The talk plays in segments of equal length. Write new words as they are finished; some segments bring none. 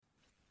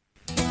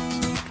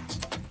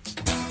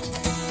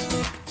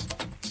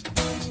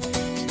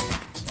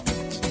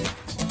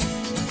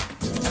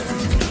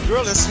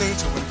You're listening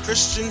to When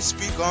Christians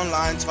Speak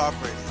Online Talk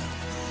Radio,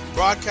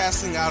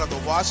 broadcasting out of the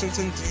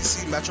Washington,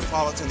 D.C.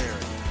 metropolitan area.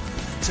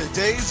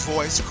 Today's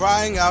voice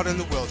crying out in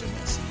the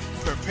wilderness,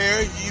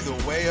 prepare ye the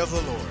way of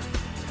the Lord.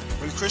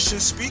 When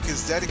Christians Speak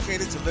is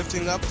dedicated to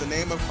lifting up the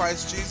name of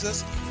Christ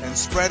Jesus and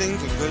spreading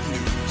the good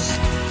news.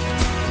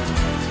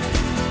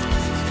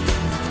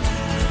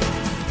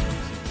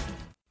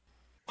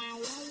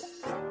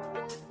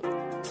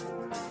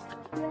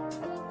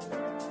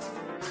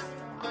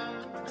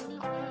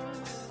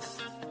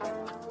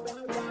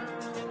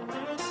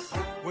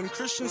 When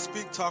Christians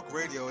Speak Talk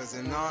Radio is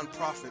a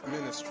non-profit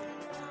ministry.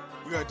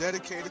 We are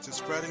dedicated to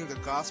spreading the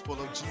gospel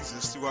of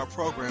Jesus through our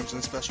programs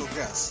and special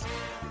guests.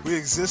 We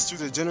exist through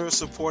the generous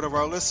support of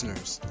our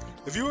listeners.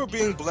 If you are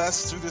being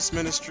blessed through this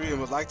ministry and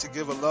would like to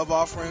give a love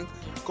offering,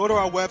 go to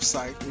our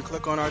website and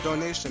click on our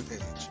donation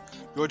page.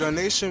 Your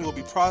donation will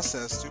be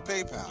processed through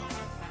PayPal.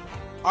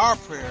 Our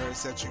prayer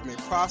is that you may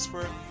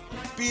prosper,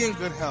 be in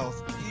good health,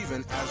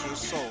 even as your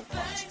soul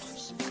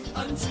prospers.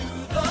 Unto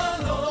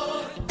the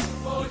Lord,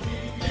 for he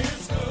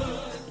is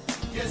good.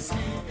 Yes,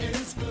 he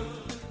is good.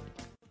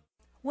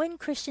 When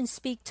Christians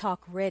Speak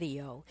Talk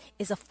Radio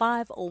is a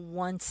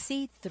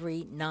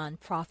 501c3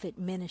 nonprofit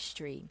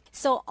ministry,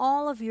 so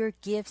all of your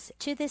gifts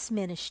to this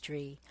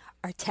ministry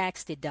are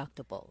tax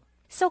deductible.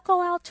 So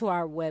go out to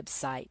our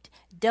website,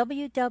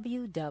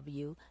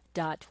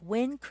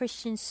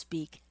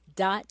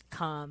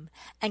 www.whenchristianspeak.com,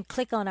 and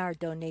click on our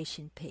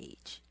donation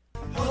page.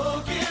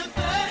 Oh, give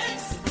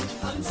thanks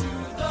unto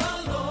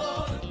the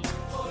Lord,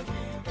 for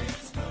he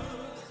is good.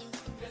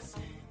 Yes,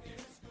 he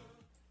is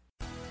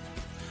good.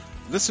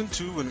 Listen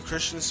to When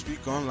Christians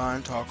Speak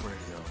Online Talk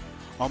Radio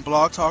on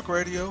Blog Talk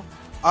Radio,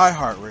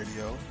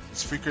 iHeartRadio,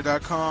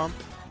 Spreaker.com.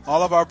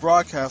 All of our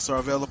broadcasts are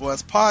available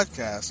as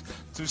podcasts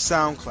through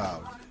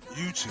SoundCloud,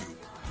 YouTube,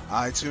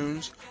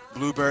 iTunes,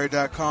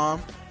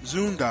 Blueberry.com,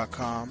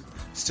 Zoom.com,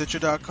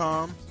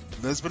 Stitcher.com,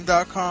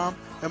 Lisbon.com,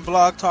 and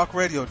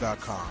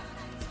BlogTalkRadio.com.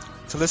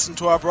 To listen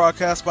to our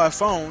broadcast by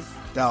phone,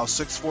 dial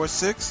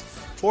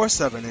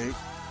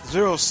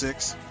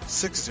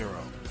 646-478-0660.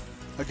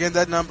 Again,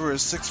 that number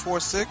is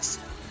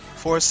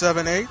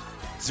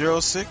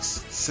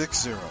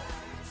 646-478-0660.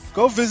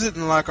 Go visit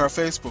and like our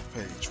Facebook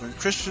page, When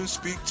Christians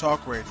Speak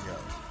Talk Radio.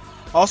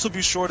 Also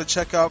be sure to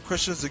check out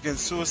Christians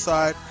Against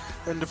Suicide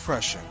and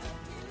Depression.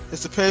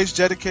 It's a page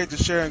dedicated to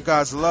sharing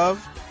God's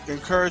love,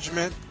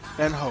 encouragement,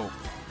 and hope.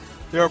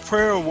 There are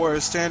prayer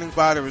warriors standing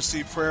by to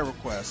receive prayer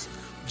requests,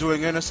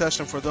 doing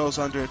intercession for those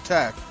under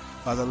attack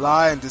by the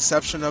lie and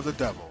deception of the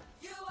devil.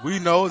 We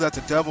know that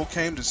the devil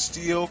came to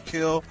steal,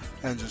 kill,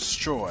 and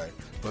destroy,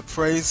 but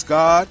praise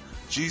God,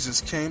 Jesus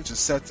came to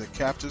set the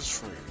captives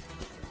free.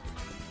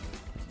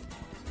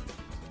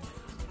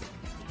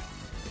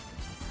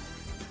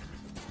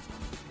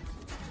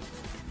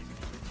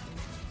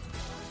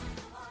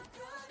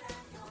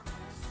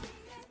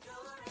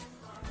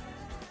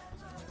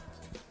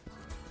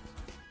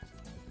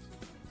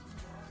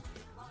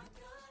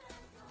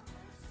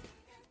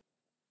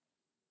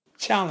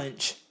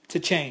 Challenge to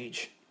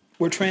change,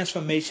 where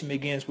transformation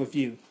begins with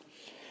you.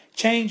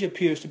 Change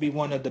appears to be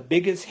one of the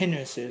biggest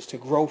hindrances to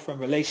growth in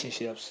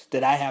relationships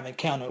that I have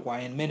encountered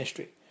while in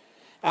ministry.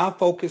 Our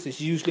focus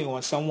is usually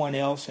on someone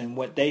else and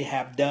what they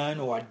have done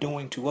or are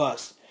doing to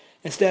us,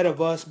 instead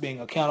of us being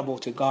accountable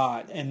to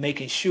God and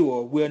making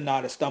sure we're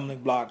not a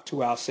stumbling block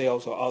to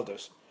ourselves or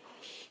others.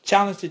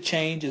 Challenge to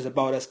change is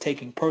about us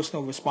taking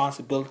personal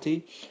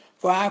responsibility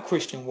for our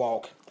Christian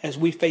walk as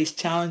we face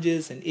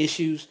challenges and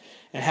issues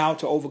and how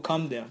to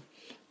overcome them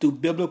through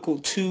biblical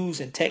tools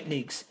and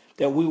techniques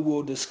that we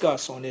will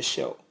discuss on this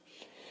show.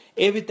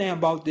 Everything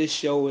about this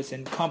show is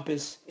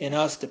encompassed in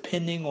us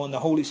depending on the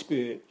Holy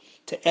Spirit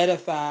to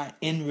edify,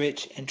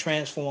 enrich, and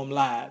transform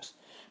lives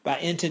by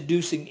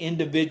introducing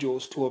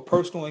individuals to a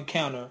personal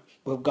encounter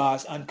with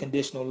God's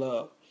unconditional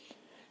love.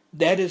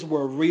 That is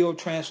where real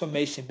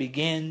transformation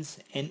begins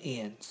and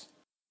ends.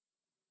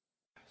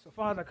 So,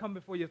 Father, I come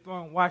before your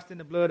throne, washed in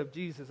the blood of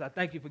Jesus. I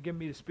thank you for giving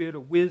me the spirit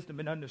of wisdom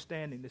and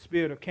understanding, the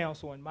spirit of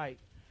counsel and might.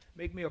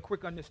 Make me a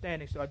quick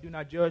understanding so I do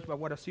not judge by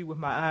what I see with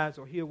my eyes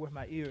or hear with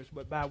my ears,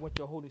 but by what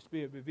your Holy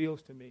Spirit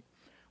reveals to me.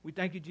 We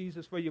thank you,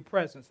 Jesus, for your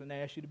presence and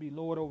ask you to be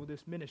Lord over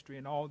this ministry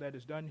and all that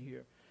is done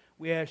here.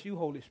 We ask you,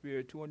 Holy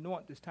Spirit, to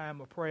anoint this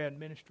time of prayer and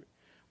ministry.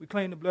 We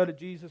claim the blood of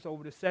Jesus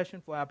over this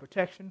session for our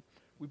protection.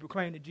 We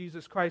proclaim that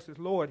Jesus Christ is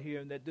Lord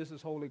here and that this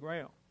is holy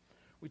ground.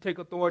 We take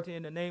authority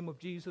in the name of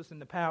Jesus and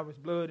the power of his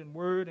blood and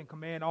word and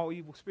command all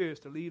evil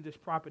spirits to leave this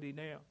property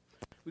now.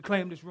 We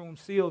claim this room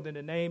sealed in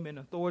the name and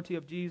authority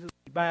of Jesus.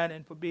 We bind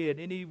and forbid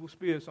any evil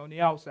spirits on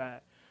the outside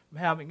from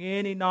having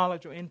any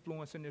knowledge or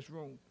influence in this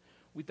room.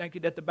 We thank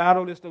you that the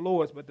battle is the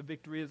Lord's, but the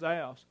victory is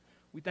ours.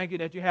 We thank you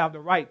that you have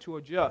the right to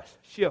adjust,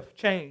 shift,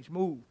 change,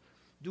 move,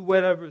 do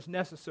whatever is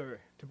necessary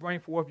to bring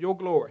forth your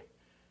glory,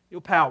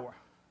 your power,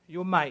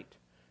 your might,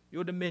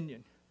 your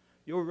dominion,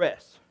 your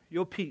rest,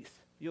 your peace,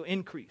 your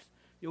increase,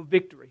 your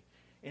victory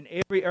in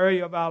every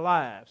area of our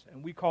lives.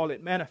 And we call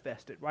it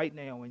manifested right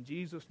now in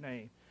Jesus'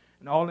 name.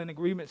 And all in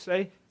agreement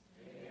say,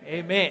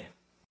 Amen.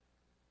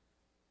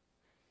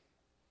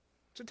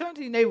 So turn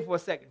to your neighbor for a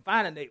second.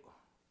 Find a neighbor.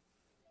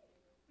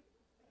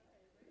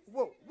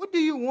 What do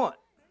you want?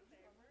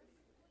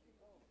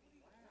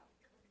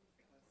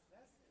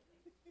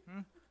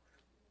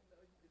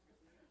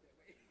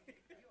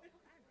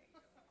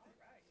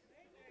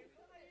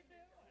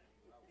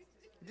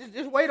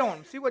 Just wait on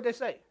them. See what they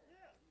say.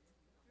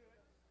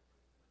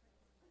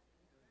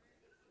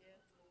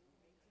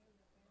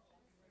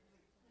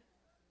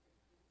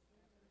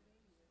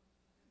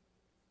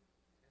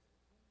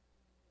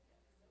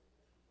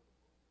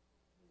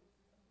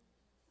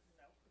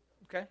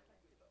 Okay.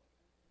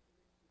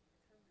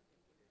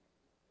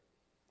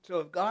 So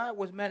if God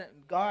was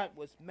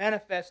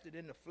manifested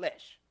in the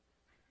flesh,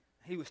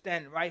 he was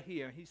standing right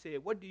here, and he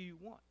said, "What do you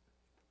want?"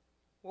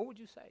 What would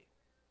you say?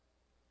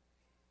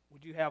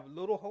 Would you have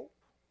little hope?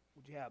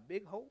 Would you have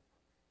big hope?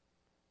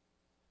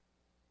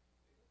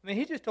 I mean,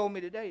 he just told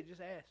me today, just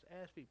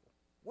ask people,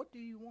 what do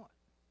you want?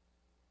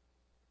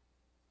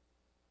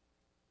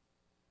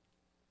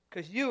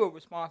 Because you are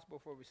responsible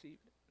for receiving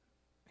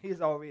it. He's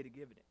already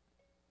given it.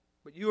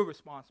 But you are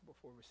responsible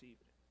for receiving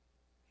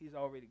it. He's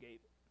already gave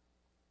it.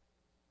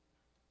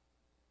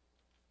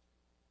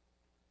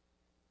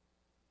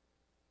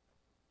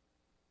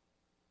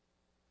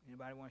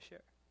 Anybody want to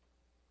share?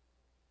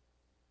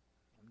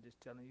 I'm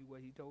just telling you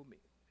what he told me.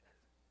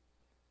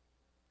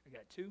 I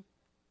got two.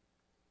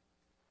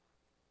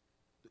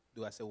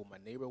 Do I say what my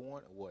neighbor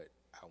want or what?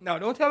 No,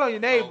 don't tell on your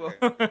neighbor.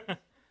 Oh, okay.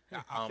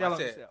 Tell I on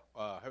said,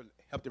 yourself.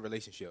 help the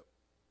relationship,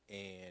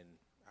 and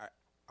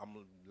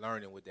I'm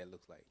learning what that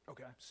looks like.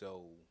 Okay.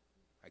 So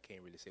I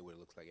can't really say what it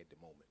looks like at the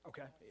moment.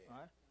 Okay. Yeah. All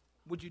right.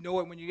 Would you know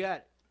it when you got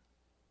it?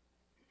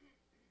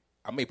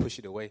 I may push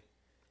it away.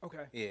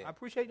 Okay. Yeah. I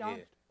appreciate your Yeah.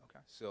 honesty. Okay.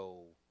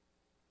 So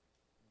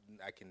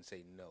I can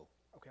say no.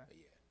 Okay.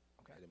 Yeah.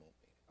 Okay. At the moment.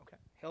 Okay.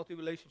 Healthy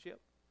relationship.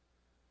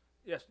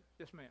 Yes,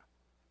 ma'am.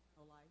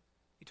 No life.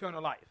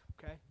 Eternal life.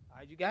 Okay. All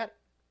right, you got it?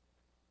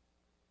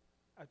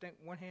 I think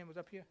one hand was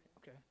up here.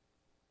 Okay.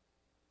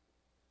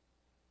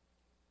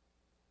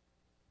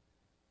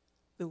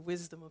 The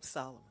wisdom of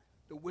Solomon.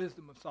 The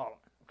wisdom of Solomon.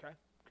 Okay.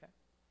 Okay.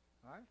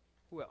 All right.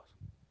 Who else?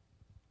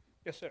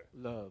 Yes, sir.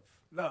 Love.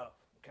 Love.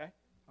 Okay.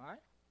 All right.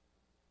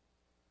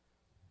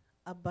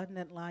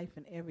 Abundant life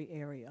in every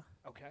area.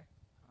 Okay.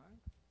 All right.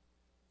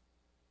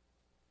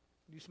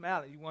 You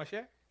smiling. You want to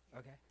share?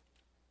 Okay.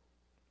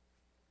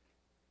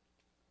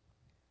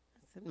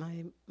 I said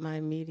my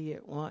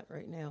immediate want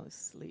right now is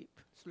sleep.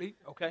 Sleep.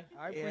 Okay.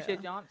 I Yeah.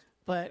 appreciate your honesty.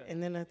 But Okay.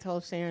 and then I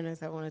told Sharon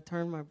I want to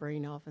turn my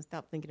brain off and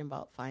stop thinking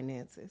about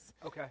finances.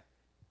 Okay.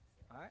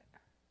 All right.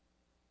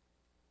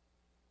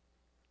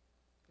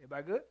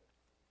 Everybody good?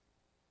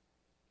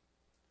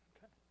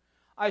 Okay.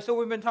 All right. So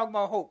we've been talking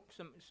about hope.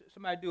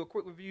 Somebody do a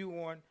quick review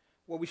on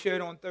what we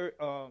shared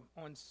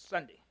on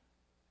Sunday.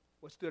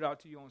 What stood out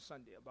to you on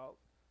Sunday about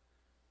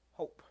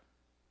hope?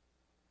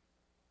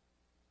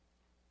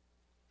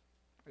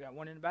 I got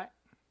one in the back.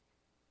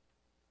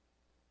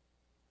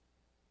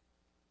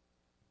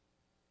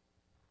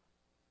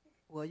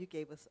 Well, you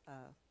gave us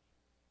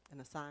an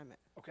assignment.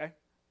 Okay.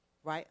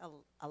 Write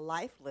a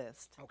life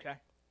list Okay.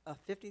 of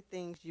 50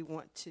 things you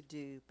want to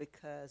do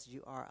because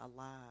you are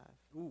alive.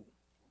 Ooh.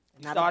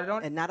 You Not started a,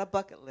 on it? And not a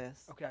bucket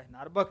list. Okay.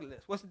 Not a bucket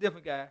list. What's the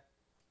difference, guy?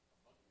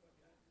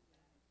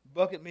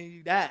 Bucket means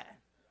you die.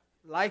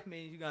 Life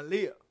means you're gonna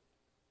live.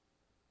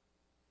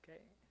 Okay.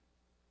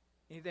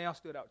 Anything else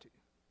stood out to you?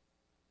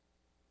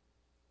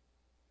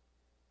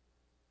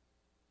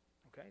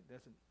 Okay.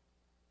 That's a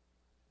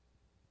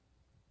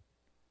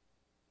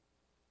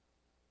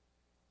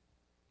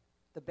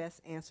The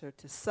best answer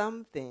to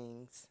some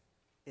things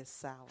is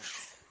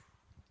silence.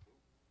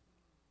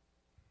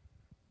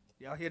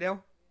 Y'all hear that one?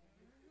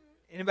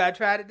 Anybody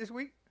tried it this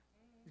week?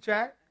 You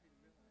tried it?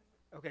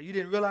 Okay, you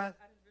didn't realize?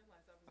 I didn't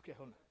realize. Okay,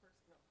 hold on.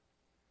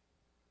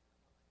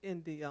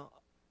 In the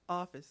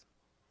office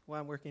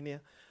while I'm working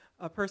there,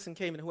 a person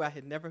came in who I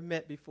had never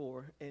met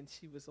before, and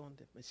she was on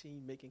the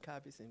machine making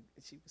copies, and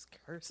she was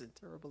cursing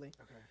terribly.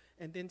 Okay.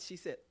 And then she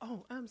said,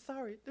 "Oh, I'm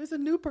sorry. There's a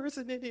new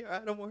person in here. I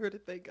don't want her to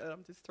think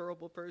I'm this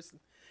terrible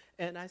person."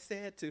 And I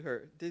said to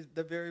her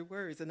the very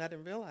words, and I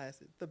didn't realize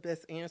it. The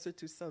best answer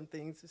to some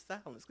things is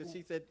silence. Because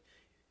she said,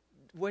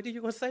 "What are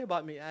you going to say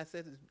about me?" I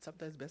said,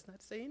 "Sometimes best not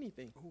to say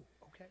anything." Ooh,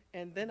 okay.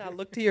 And then I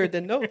looked here at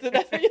the notes, and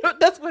I said,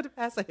 that's what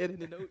I had in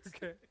the notes.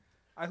 Okay.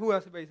 All right, who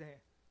else raise their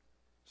hand?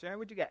 Sharon,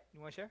 what you got?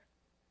 You want to share?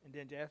 And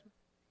then Jasmine?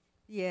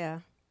 Yeah.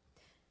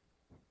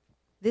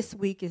 This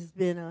week has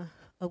been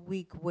a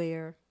week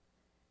where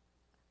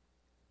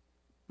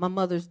my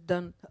mother's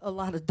done a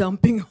lot of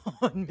dumping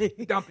on me.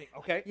 Dumping,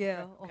 okay.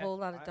 Yeah, Okay. a whole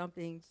lot of All right.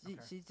 dumping. Okay.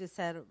 She just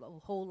had a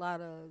whole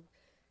lot of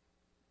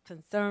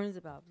concerns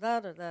about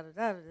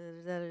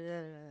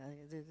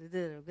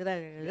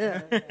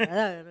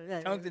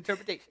Tongues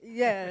interpretation.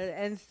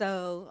 Yeah, and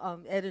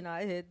so Ed and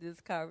I had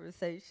this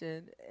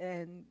conversation,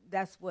 and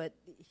that's what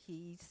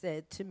he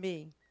said to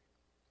me.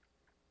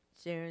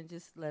 Sharon,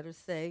 just let her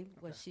say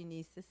what Okay. she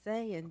needs to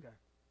say, and Okay.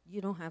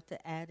 you don't have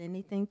to add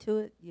anything to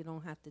it. You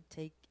don't have to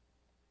take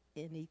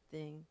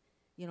anything.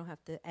 You don't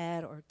have to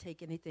add or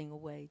take anything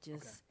away.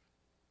 Just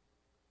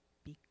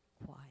be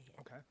quiet.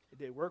 Okay.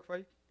 Did it work for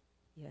you?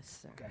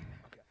 Yes, sir. Okay.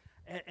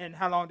 Okay. And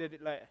how long did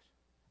it last?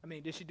 I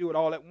mean, did she do it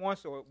all at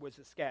once, or was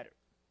it scattered?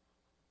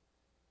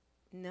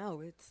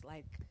 No, it's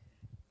like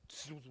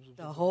the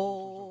Okay.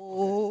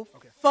 whole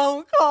Okay.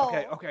 phone call.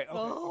 Okay. Okay. The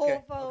Okay. whole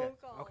Okay. phone Okay.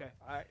 call. Okay.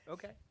 All right.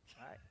 Okay.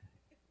 All right.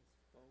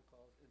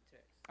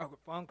 Okay.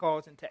 Phone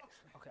calls and text.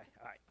 Okay.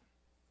 All right.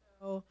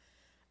 So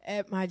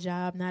at my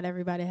job, not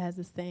everybody has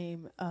the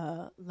same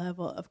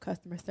level of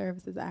customer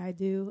service as I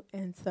do.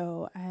 And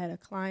so I had a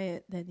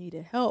client that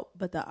needed help,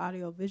 but the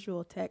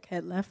audiovisual tech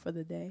had left for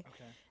the day.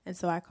 Okay. And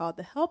so I called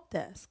the help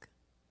desk.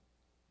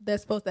 They're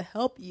supposed to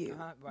help you,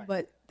 Right.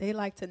 but they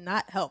like to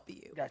not help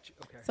you. Got you.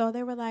 Okay. So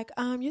they were like,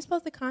 you're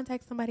supposed to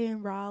contact somebody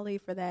in Raleigh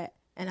for that.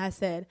 And I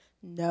said,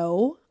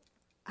 no,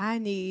 I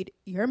need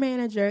your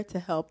manager to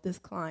help this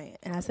client.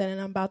 And I said,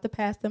 and I'm about to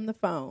pass them the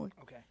phone.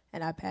 Okay.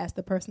 And I passed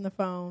the person the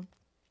phone.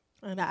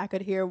 And I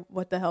could hear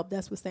what the help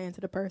desk was saying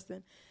to the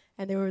person.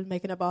 And they were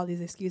making up all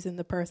these excuses, and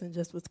the person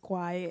just was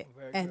quiet.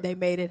 Very And good. they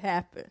made it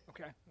happen.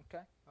 Okay.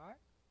 Okay. All right.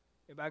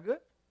 Everybody good?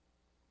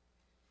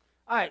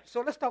 All right.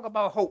 So let's talk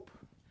about hope.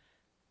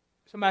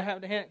 Somebody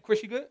have the hand?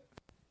 Chris, you good?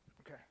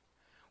 Okay.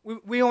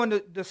 We on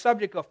the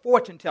subject of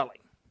fortune telling.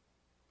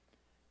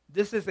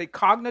 This is a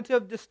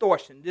cognitive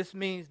distortion. This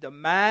means the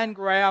mind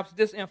grabs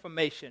this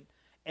information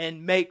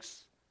and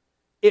makes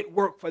it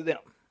work for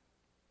them.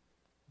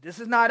 This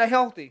is not a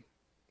healthy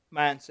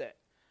mindset.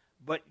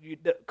 But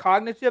the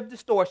cognitive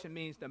distortion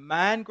means the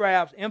mind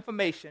grabs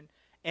information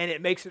and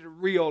it makes it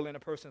real in a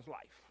person's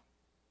life.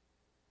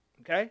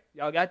 Okay?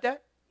 Y'all got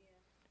that? Yeah.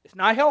 It's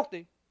not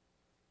healthy,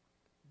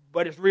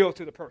 but it's real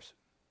to the person.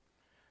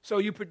 So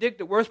you predict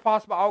the worst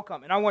possible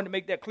outcome. And I wanted to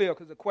make that clear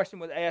because the question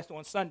was asked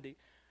on Sunday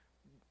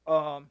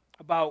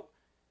about,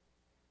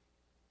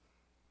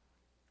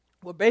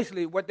 well,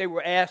 basically what they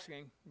were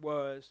asking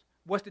was,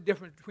 what's the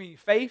difference between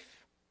faith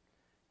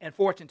and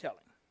fortune telling?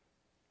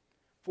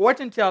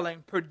 Fortune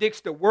telling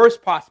predicts the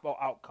worst possible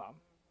outcome.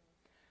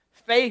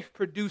 Faith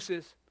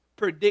predicts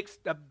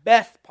the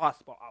best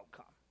possible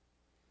outcome.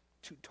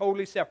 Two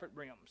totally separate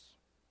realms.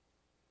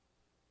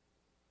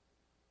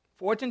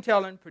 Fortune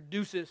telling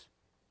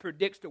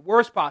predicts the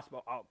worst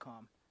possible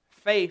outcome.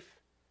 Faith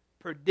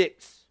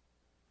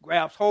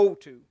grabs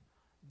hold to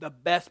the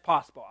best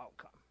possible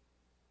outcome.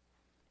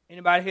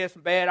 Anybody hear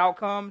some bad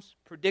outcomes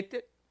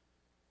predicted?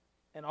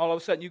 And all of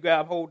a sudden you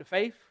grab hold to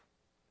faith?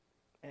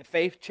 And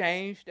faith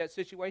changed that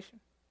situation?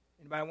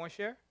 Anybody want to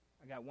share?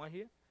 I got one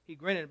here. He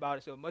grinning about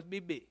it, so it must be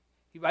big.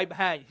 He right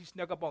behind you. He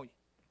snuck up on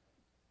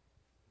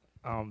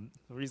you.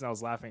 The reason I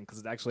was laughing because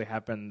it actually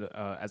happened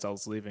as I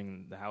was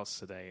leaving the house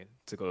today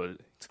to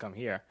come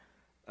here.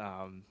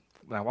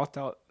 When I walked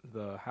out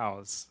the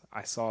house,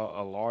 I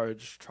saw a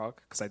large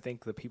truck because I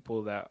think the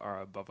people that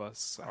are above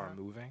us are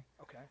moving.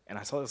 Okay. And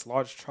I saw this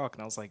large truck,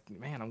 and I was like,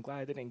 man, I'm glad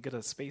I didn't get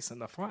a space in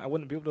the front. I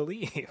wouldn't be able to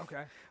leave.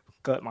 Okay.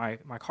 But my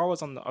car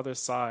was on the other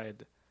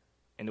side,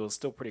 and it was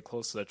still pretty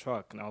close to the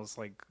truck. And I was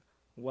like,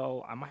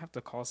 well, I might have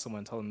to call someone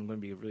and tell them I'm going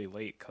to be really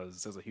late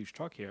because there's a huge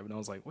truck here. But I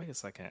was like, wait a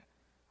second.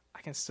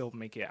 I can still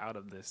make it out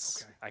of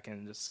this. Okay. I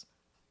can just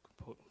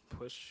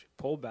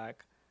pull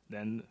back,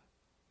 then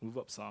move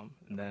up some,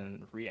 and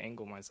then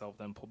re-angle myself,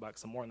 then pull back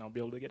some more, and I'll be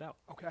able to get out.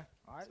 Okay.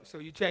 All right. So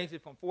you changed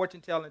it from fortune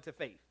telling to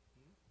faith.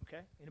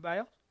 Okay. Anybody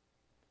else?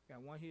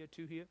 Got one here,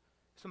 two here.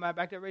 Somebody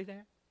back there raise their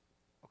hand?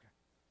 Okay.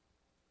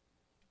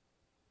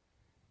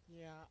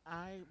 Yeah,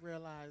 I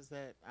realize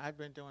that I've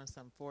been doing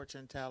some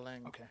fortune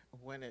telling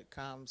when it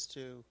comes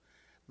to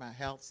my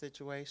health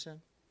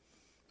situation,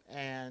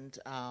 and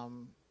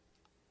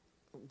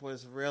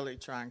was really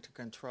trying to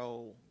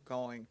control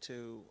going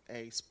to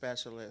a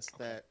specialist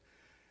that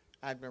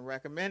I'd been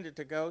recommended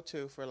to go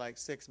to for like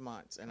 6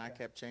 months, and I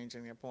kept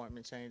changing the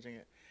appointment, changing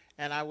it.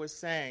 And I was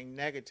saying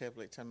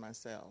negatively to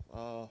myself,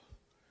 oh,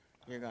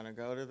 you're going to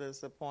go to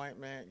this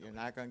appointment, you're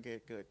not going to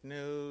get good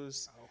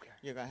news,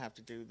 you're going to have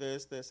to do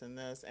this, this, and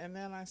this. And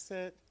then I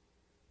said,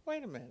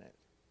 wait a minute.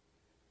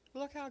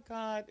 Look how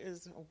God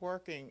is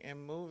working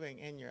and moving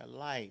in your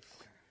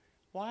life.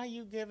 Why are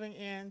you giving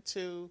in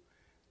to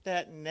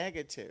that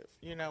negative?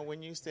 You know,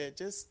 when you said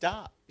just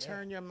stop,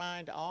 turn your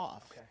mind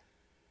off,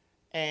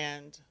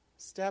 and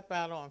step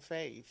out on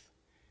faith,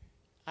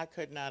 I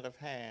could not have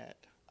had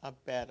a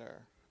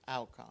better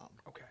outcome.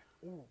 Okay.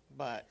 Ooh.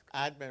 But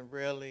I'd been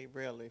really,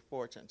 really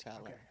fortune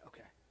telling.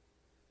 Okay.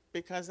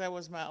 Because that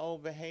was my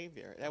old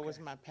behavior. That was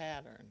my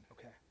pattern.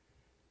 Okay.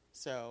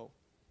 So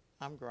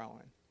I'm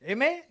growing.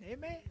 Amen.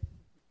 Amen.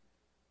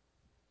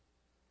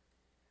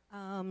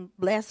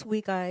 Last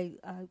week I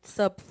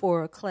subbed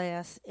for a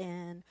class,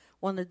 and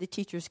one of the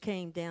teachers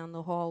came down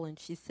the hall and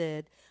she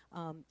said,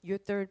 your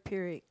third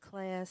period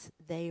class,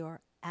 they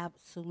are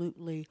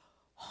absolutely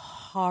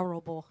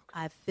horrible.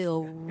 I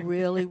feel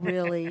really,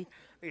 really,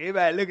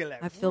 everybody looking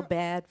like, I feel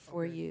bad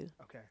for you.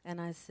 Okay.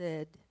 And I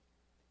said,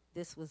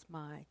 this was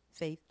my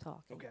faith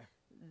talking. Okay.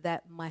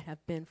 That might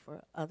have been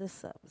for other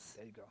subs.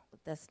 There you go. But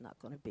that's not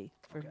going to be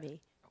for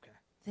me. Okay.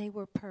 They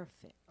were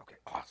perfect. Okay.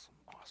 Awesome.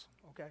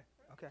 Okay.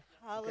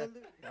 Hallelujah.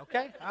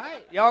 Okay. All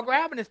right. Y'all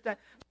grabbing this thing.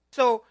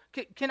 So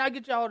can I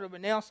get y'all to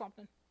announce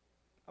something?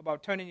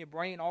 about turning your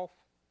brain off?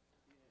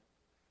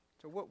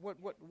 So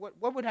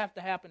what would have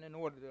to happen in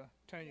order to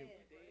turn you?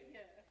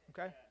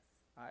 Okay,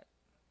 all right.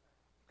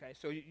 Okay,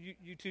 so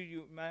you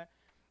two, man.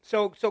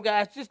 So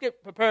guys, just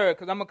get prepared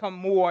because I'm gonna come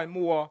more and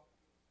more.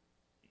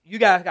 You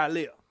guys gotta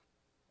live.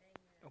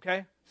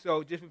 Okay,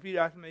 so just repeat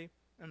after me.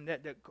 And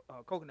that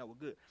coconut was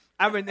good.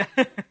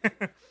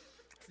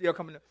 Still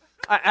coming up.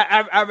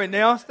 I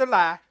renounce the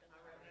lie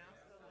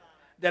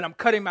that I'm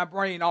cutting my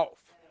brain off.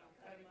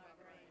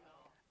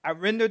 I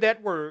render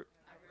that word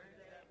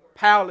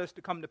powerless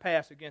to come to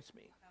pass against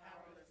me.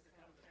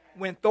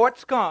 When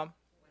thoughts come,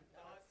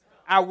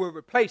 I will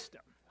replace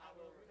them.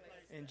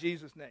 In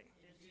Jesus' name.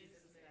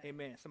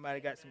 Amen.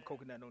 Somebody got some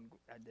coconut on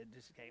the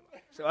this came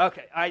up. So,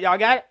 okay. All right, y'all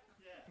got it?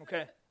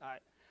 Okay. All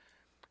right.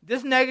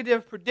 This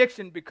negative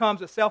prediction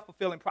becomes a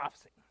self-fulfilling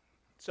prophecy.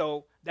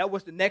 So that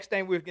was the next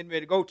thing we were getting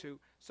ready to go to.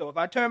 So if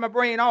I turn my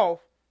brain off,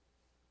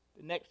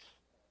 the next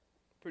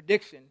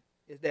prediction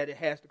is that it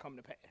has to come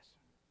to pass.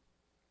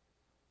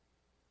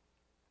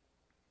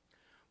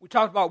 We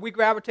talked about we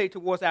gravitate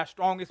towards our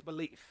strongest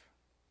belief.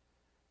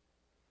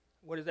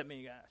 What does that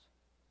mean, guys?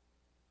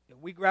 If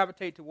we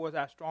gravitate towards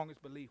our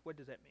strongest belief, what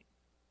does that mean?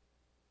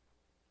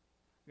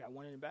 We got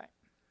one in the back.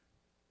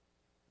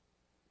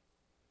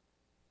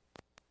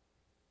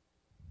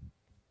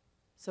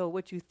 So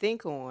what you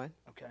think on,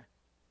 Okay.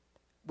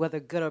 whether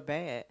good or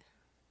bad,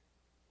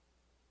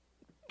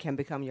 can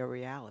become your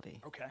reality.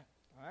 Okay.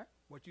 All right.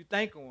 What you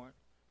think on,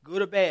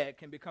 good or bad,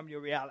 can become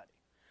your reality.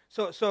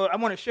 So I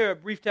want to share a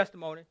brief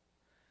testimony.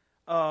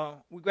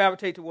 We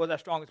gravitate towards our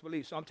strongest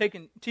beliefs. So I'm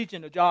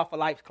teaching the Job for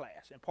Life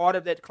class. And part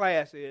of that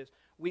class is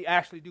we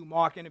actually do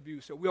mock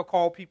interviews. So we'll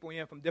call people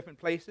in from different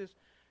places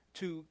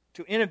to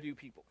interview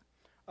people.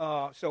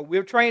 So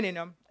we're training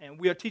them, and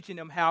we're teaching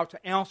them how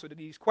to answer to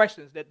these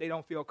questions that they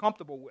don't feel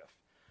comfortable with.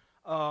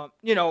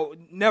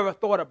 Never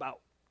thought about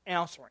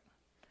answering.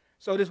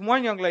 So this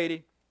one young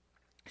lady,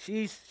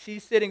 she's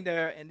sitting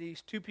there, and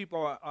these two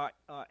people are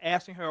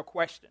asking her a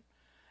question.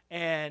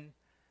 And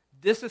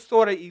this is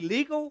sort of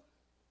illegal,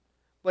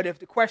 but if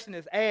the question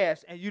is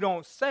asked and you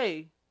don't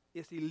say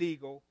it's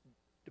illegal,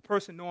 the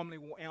person normally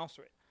will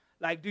answer it.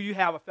 Like, do you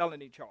have a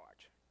felony charge?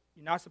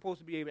 You're not supposed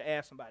to be able to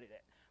ask somebody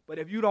that. But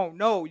if you don't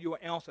know, you'll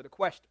answer the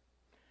question.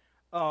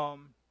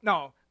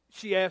 No,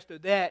 she asked her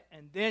that,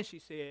 and then she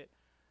said,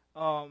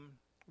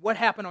 what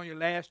happened on your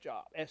last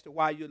job as to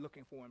why you're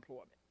looking for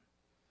employment?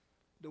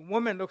 The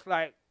woman looks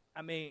like,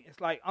 it's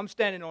like I'm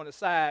standing on the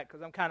side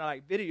because I'm kind of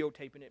like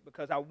videotaping it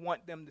because I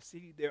want them to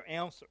see their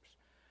answers.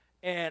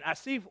 And I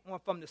see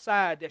from the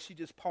side that she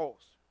just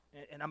paused.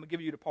 And I'm going to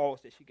give you the pause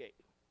that she gave.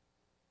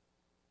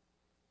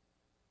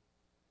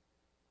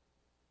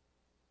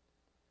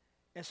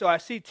 And so I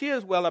see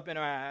tears well up in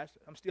her eyes.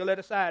 I'm still at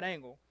a side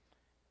angle.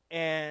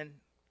 And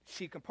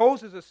she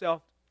composes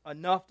herself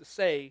enough to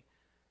say,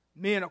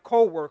 me and a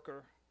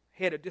coworker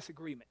had a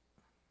disagreement.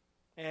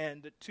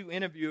 And the two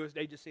interviewers,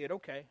 they just said,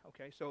 okay.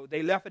 So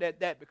they left it at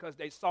that because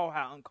they saw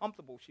how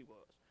uncomfortable she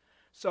was.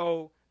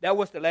 So that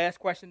was the last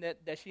question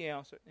that she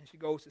answered, and she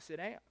goes to sit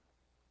down.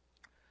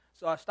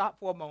 So I stopped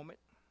for a moment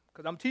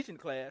because I'm teaching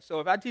class. So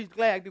if I teach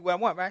class, I do what I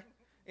want, right?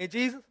 In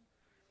Jesus.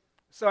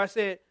 So I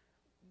said,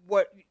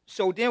 what?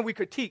 So then we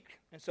critique,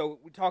 and so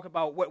we talk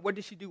about what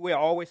did she do well.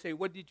 I always say,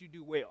 what did you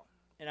do well?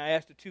 And I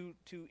asked the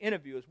two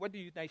interviewers, what do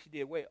you think she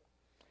did well?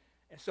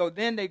 And so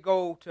then they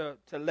go to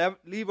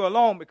leave her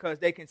alone because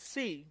they can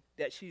see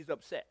that she's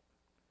upset.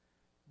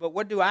 But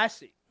what do I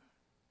see?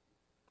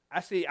 I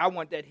see I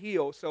want that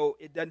healed so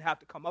it doesn't have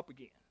to come up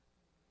again.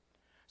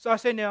 So I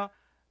say, now,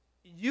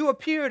 you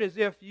appeared as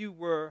if you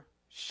were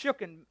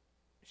shooken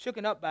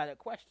up by that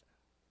question.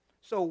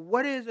 So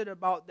what is it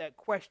about that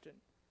question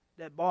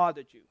that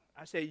bothered you?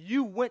 I say,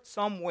 you went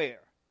somewhere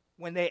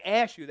when they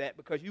asked you that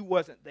because you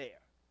wasn't there.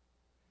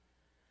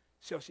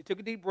 So she took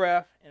a deep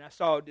breath, and I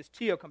saw this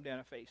tear come down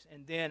her face.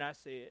 And then I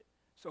said,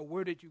 so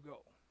where did you go?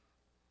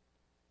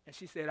 And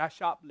she said, I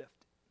shoplifted.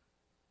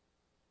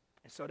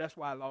 And so that's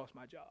why I lost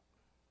my job.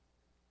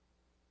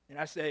 And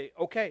I say,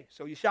 okay,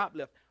 so you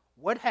shoplift.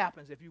 What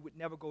happens if you would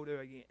never go there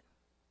again?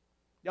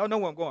 Y'all know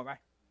where I'm going, right?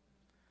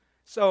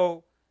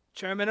 So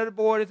chairman of the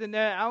board is in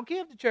there. I don't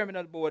care if the chairman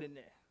of the board is in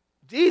there.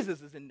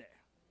 Jesus is in there.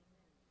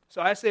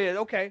 So I said,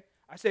 okay.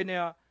 I said,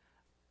 now,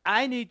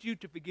 I need you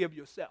to forgive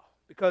yourself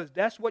because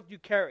that's what you're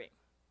carrying.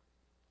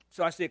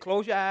 So I said,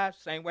 close your eyes,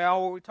 same way I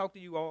always talk to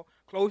you all.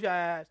 Close your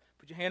eyes,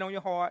 put your hand on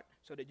your heart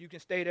so that you can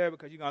stay there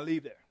because you're going to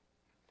leave there.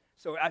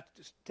 So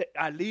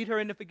I lead her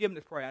in the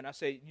forgiveness prayer, and I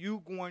say,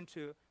 you going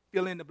to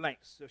fill in the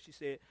blanks. So she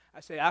said,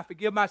 I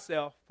forgive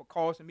myself for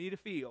causing me to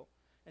feel.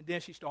 And then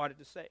she started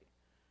to say,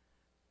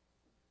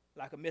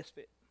 like a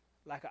misfit,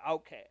 like an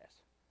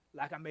outcast,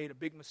 like I made a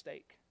big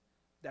mistake,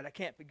 that I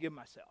can't forgive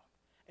myself.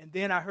 And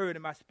then I heard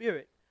in my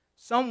spirit,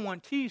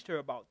 someone teased her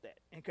about that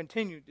and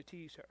continued to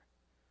tease her.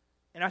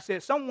 And I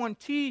said, someone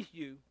teased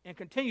you and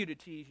continued to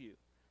tease you.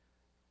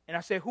 And I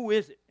said, who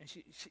is it? And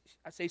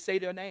I say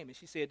their name. And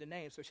she said the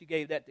name. So she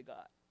gave that to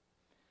God.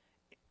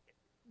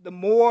 the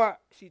more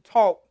she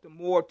talked, the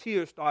more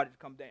tears started to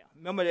come down.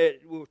 Remember that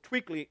we were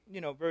twinkly,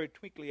 very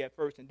twinkly at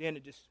first, and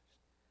then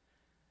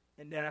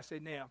and then I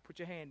said, now, put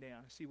your hand down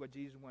and see what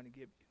Jesus wanted to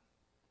give you.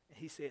 And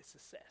he said,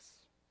 success.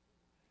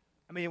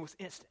 I mean, it was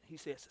instant. He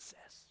said,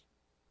 success.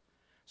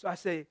 So I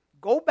said,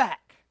 go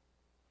back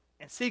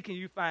and see can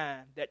you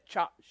find that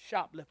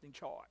shoplifting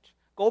charge.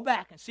 Go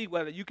back and see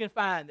whether you can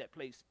find that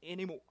place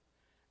anymore.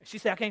 And she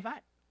said, I can't find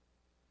it.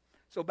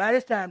 So by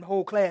this time, the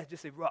whole class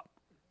just erupted.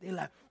 They're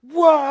like,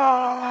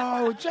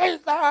 whoa,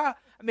 Jesus. I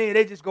mean,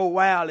 they just go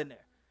wild in there.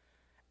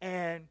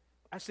 And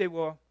I said,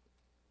 well,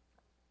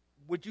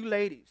 would you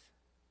ladies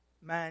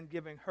mind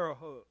giving her a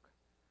hug?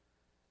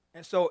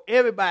 And so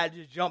everybody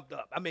just jumped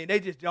up. I mean, they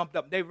just jumped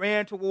up. They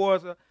ran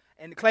towards her,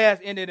 and the class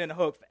ended in a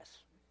hug fest.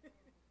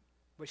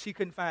 But she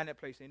couldn't find that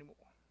place anymore.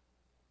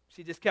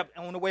 She just kept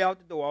on the way out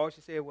the door. All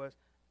she said was,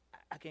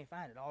 I can't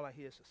find it. All I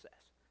hear is success.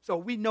 So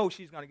we know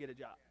she's going to get a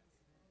job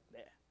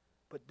there.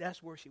 But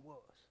that's where she was.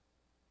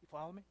 You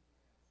follow me?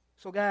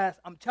 So, guys,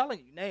 I'm telling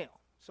you now,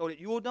 so that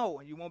you will know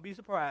and you won't be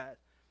surprised,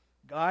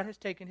 God has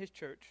taken his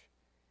church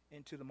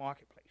into the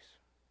marketplace.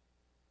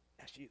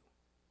 That's you.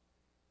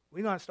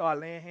 We're going to start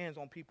laying hands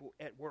on people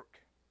at work.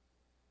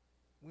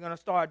 We're going to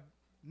start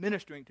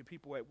ministering to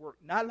people at work.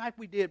 Not like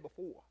we did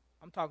before.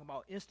 I'm talking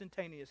about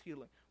instantaneous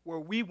healing, where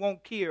we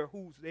won't care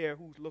who's there,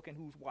 who's looking,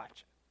 who's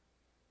watching.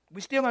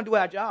 We're still going to do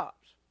our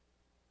jobs.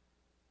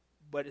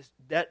 But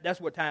that's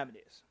what time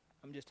it is.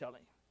 I'm just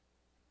telling you.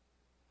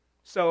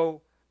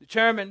 So the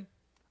chairman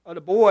of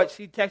the board,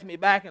 she texted me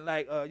back and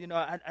like,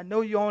 I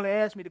know you only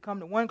asked me to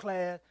come to one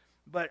class,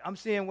 but I'm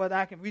seeing whether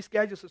I can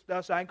reschedule some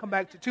stuff so I can come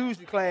back to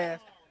Tuesday class.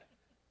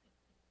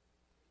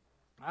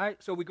 All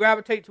right, so we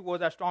gravitate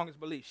towards our strongest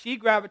belief. She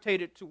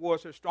gravitated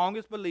towards her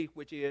strongest belief,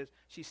 which is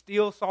she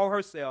still saw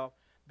herself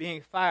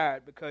being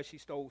fired because she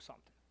stole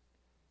something.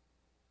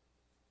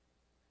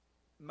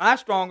 My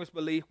strongest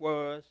belief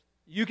was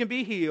you can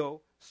be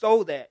healed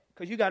so that,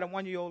 because you got a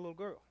 1-year-old little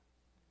girl,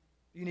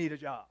 you need a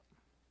job.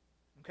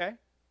 Okay?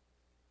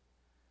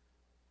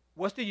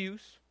 What's the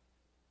use?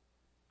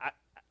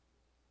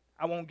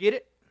 I won't get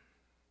it.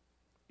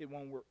 It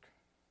won't work.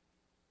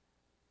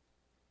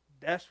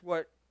 That's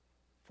what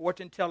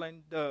fortune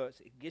telling does.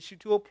 It gets you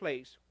to a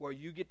place where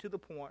you get to the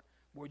point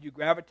where you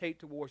gravitate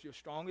towards your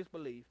strongest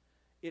belief.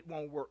 It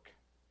won't work.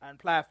 I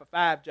applied for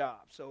 5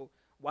 jobs, so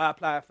why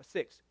apply for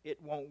 6?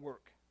 It won't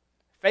work.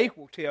 Faith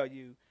will tell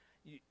you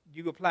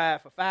you apply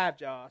for 5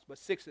 jobs, but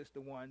 6 is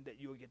the one that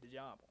you'll get the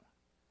job on.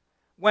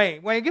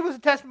 Wayne, give us a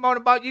testimony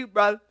about you,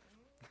 brother.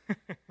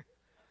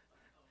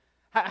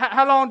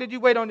 How long did you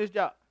wait on this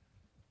job?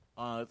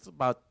 It's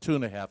about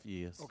 2.5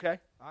 years. Okay,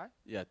 all right.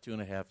 Yeah,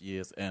 2.5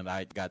 years, and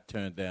I got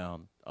turned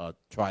down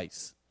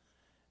twice.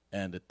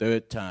 And the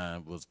third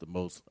time was the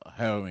most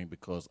harrowing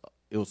because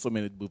it was so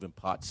many moving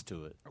parts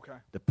to it. Okay.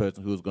 The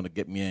person who was going to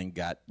get me in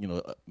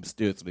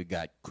mysteriously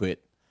got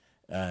quit.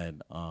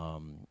 And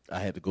I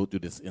had to go through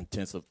this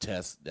intensive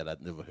test that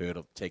I'd never heard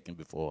of taking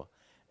before.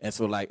 And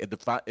so, like, it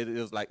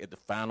was like at the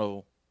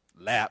final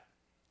lap,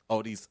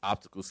 all these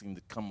obstacles seemed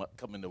to come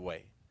in the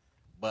way.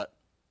 But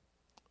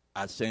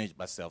I changed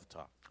my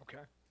self-talk.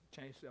 Okay,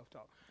 change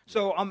self-talk.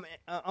 So I'm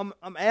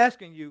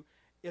asking you,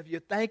 if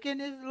your thinking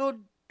is a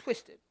little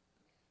twisted,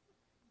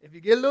 if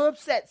you get a little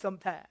upset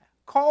sometime,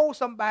 call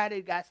somebody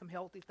that got some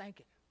healthy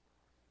thinking.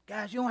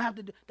 Guys, you don't have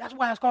to do. That's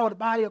why it's called the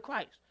body of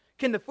Christ.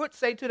 Can the foot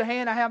say to the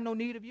hand, I have no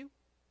need of you?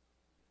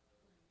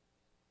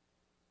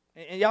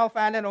 And y'all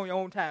find that on your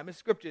own time. It's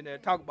scripture in there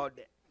to talk about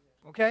that.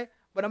 Okay?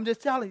 But I'm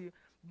just telling you,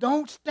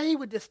 don't stay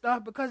with this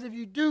stuff, because if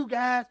you do,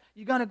 guys,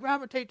 you're going to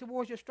gravitate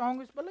towards your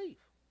strongest belief.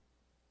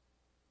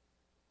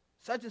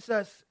 Such and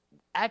such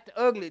act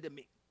ugly to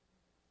me.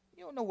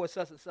 You don't know what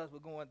such and such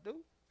was going through.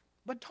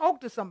 But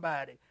talk to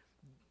somebody.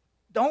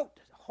 Don't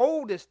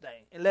hold this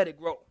thing and let it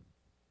grow.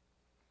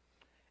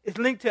 It's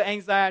linked to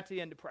anxiety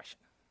and depression.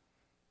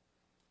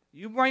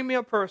 You bring me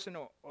a person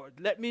or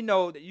let me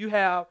know that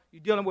you're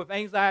dealing with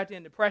anxiety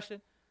and depression,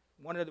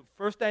 one of the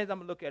first things I'm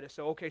going to look at is,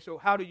 so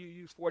how do you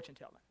use fortune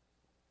telling?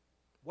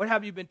 What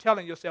have you been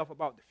telling yourself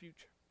about the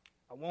future?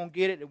 I won't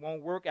get it. It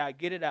won't work. I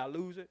get it. I'll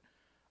lose it.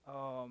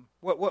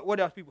 What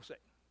else people say?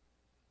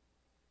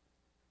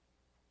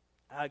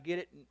 I'll get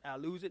it and I'll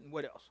lose it, and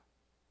what else?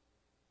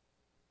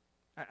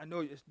 I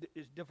know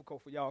it's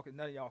difficult for y'all because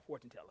none of y'all are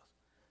fortune tellers.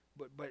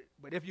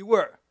 But if you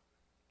were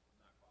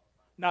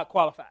not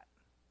qualified,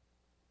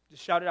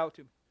 just shout it out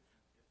to me.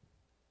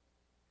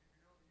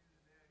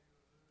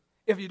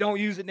 If you don't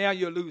use it now,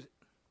 you'll lose it.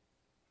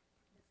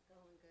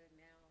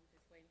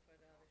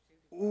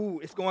 Ooh,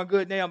 it's going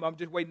good now, but I'm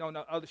just waiting on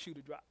the other shoe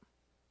to drop.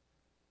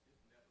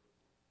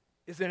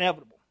 It's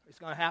inevitable. It's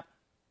going to happen.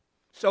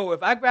 So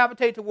if I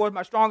gravitate towards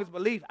my strongest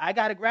belief, I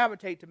got to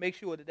gravitate to make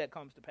sure that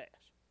comes to pass.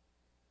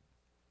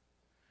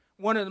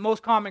 One of the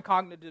most common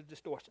cognitive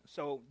distortions.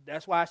 So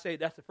that's why I say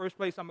that's the first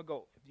place I'm going to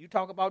go. If you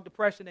talk about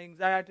depression and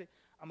anxiety,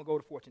 I'm going to go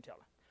to fortune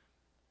telling.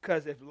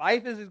 Because if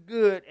life is as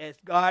good as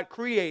God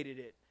created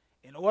it,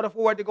 in order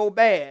for it to go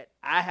bad,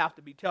 I have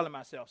to be telling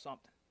myself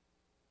something.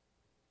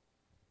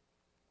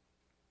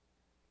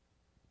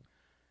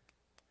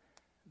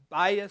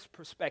 biased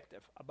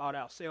perspective about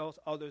ourselves,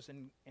 others,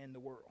 and the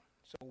world.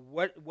 So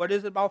what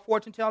is it about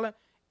fortune telling?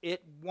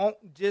 It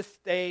won't just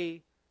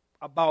stay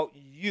about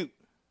you.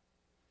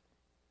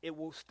 It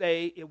will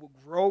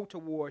grow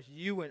towards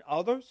you and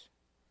others,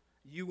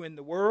 you and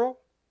the world.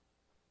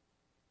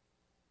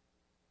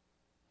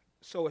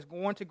 So it's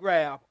going to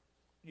grab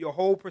your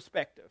whole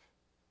perspective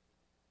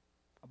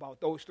about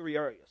those three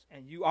areas,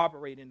 and you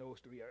operate in those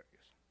three areas.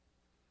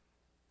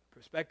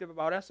 Perspective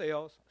about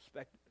ourselves,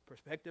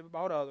 perspective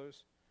about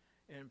others,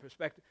 and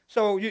perspective.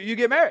 So you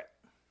get married.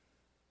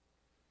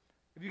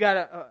 If you got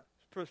a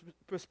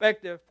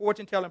perspective,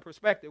 fortune-telling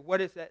perspective,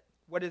 what is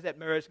that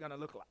marriage going to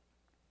look like?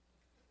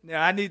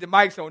 Now, I need the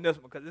mics on this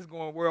one because it's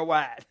going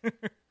worldwide.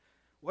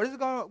 What is it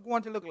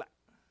going to look like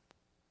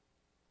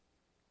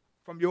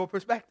from your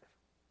perspective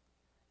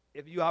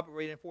if you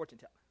operate in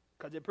fortune-telling?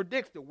 Because it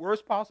predicts the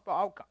worst possible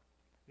outcome.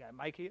 You got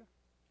a mic here?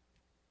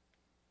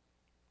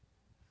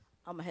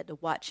 I'm going to have to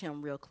watch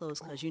him real close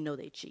because you know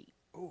they cheat.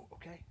 Oh,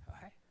 okay. All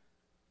right.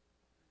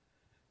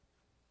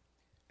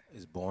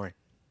 It's boring.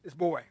 It's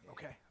boring.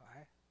 Okay. All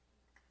right.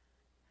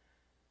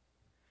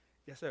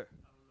 Yes, sir.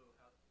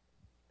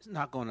 It's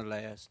not going to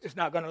last. It's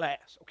not going to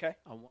last. Okay.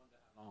 I wonder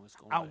how long it's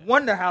going to last. I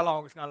wonder how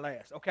long it's going to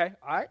last. Okay.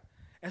 All right.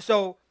 And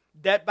so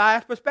that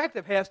biased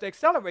perspective has to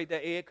accelerate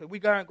that, Ed, because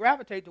we're going to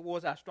gravitate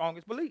towards our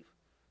strongest belief.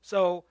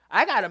 So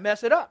I got to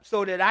mess it up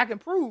so that I can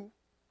prove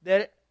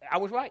that I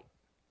was right.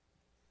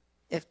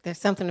 If there's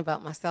something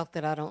about myself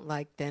that I don't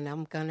like, then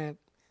I'm going to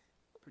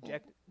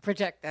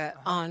project that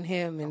on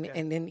him,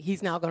 and then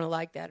he's not going to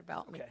like that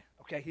about me.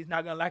 Okay, he's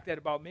not going to like that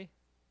about me.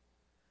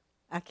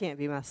 I can't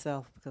be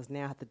myself because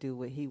now I have to do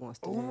what he wants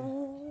to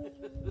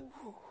do.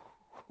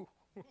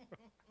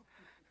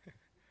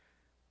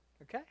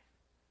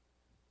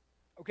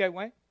 Okay,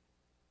 Wayne?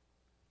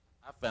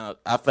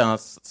 I found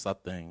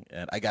something,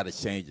 and I got to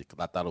change it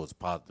because I thought it was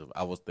positive.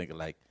 I was thinking,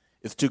 like,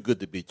 it's too good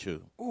to be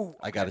true. Ooh,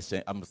 I got to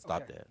change. I'm going to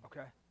stop that.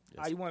 Okay.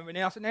 Yes. You want to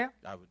renounce it now?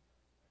 I would.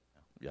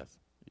 Yes.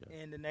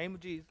 In the name of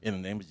Jesus. In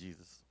the name of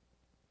Jesus.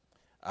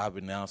 I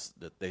renounce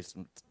the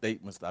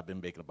statements that I've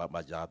been making about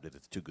my job that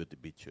it's too good to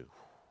be true.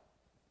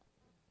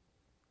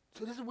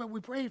 So this is what we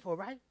prayed for,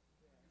 right?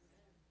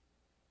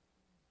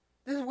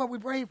 This is what we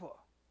prayed for.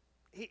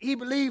 He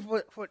believed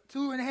for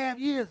 2.5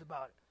 years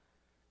about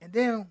it. And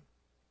then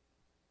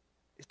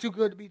it's too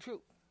good to be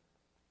true.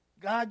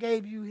 God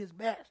gave you his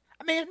best.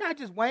 I mean, it's not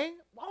just Wayne.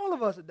 All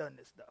of us have done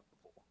this stuff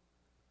before.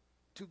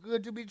 Too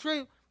good to be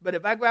true. But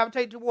if I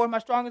gravitate toward my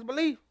strongest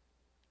belief,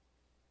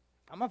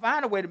 I'm going to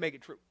find a way to make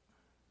it true.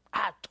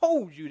 I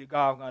told you that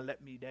God was going to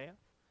let me down.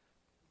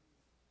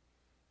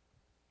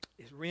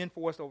 It's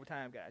reinforced over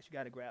time, guys. You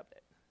got to grab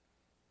that.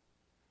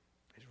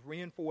 It's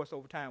reinforced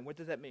over time. What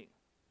does that mean?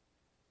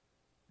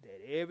 That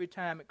every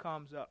time it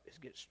comes up, it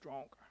gets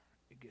stronger.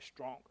 It gets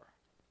stronger.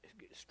 It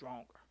gets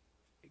stronger.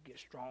 It gets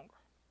stronger.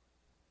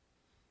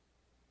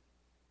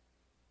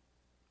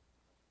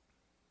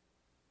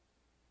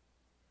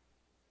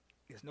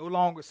 It's no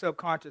longer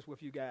subconscious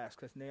with you guys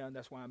because now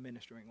that's why I'm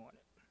ministering on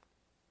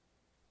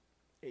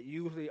it. It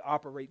usually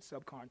operates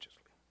subconsciously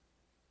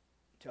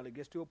until it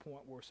gets to a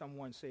point where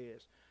someone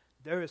says,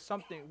 there is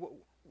something,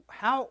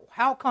 how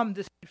come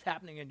this keeps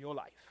happening in your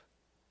life?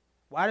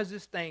 Why does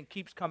this thing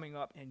keeps coming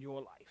up in your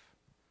life?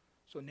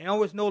 So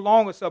now it's no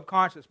longer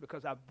subconscious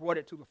because I brought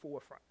it to the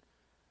forefront.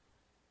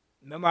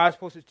 Remember I was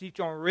supposed to teach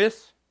on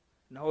risk?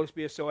 And the Holy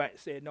Spirit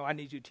said, no, I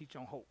need you to teach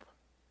on hope.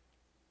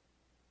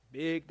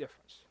 Big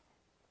difference.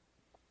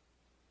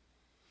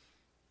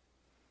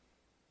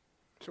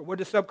 So what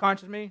does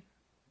subconscious mean?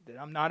 That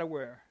I'm not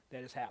aware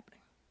that it's happening.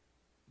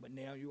 But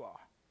now you are.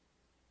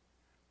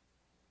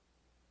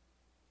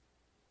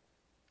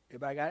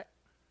 Everybody got it?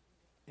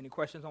 Any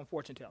questions on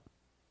fortune telling?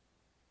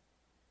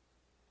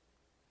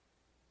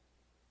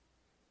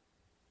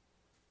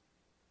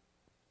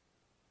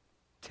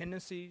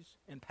 Tendencies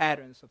and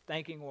patterns of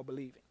thinking or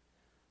believing.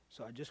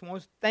 So I just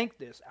want to think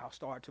this, I'll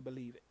start to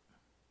believe it.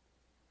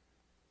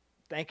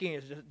 Thinking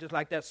is just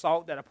like that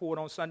salt that I poured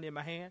on Sunday in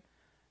my hand.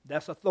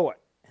 That's a thought.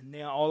 And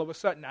then all of a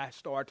sudden I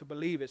start to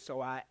believe it.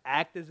 So I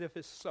act as if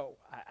it's so.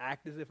 I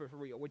act as if it's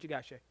real. What you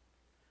got, Shay?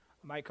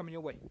 I might come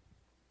your way.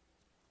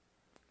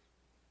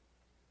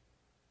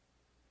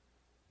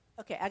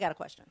 Okay, I got a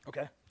question.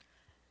 Okay.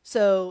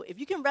 So if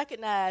you can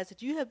recognize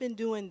that you have been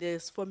doing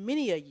this for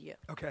many a year.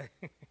 Okay.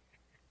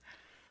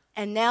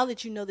 And now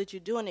that you know that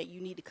you're doing it,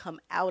 you need to come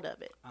out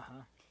of it.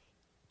 Uh-huh.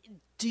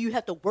 Do you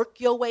have to work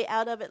your way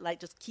out of it? Like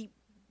just keep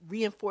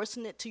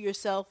reinforcing it to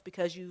yourself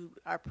because you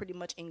are pretty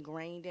much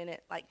ingrained in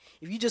it? Like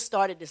if you just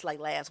started this like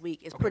last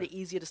week, it's pretty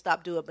easy to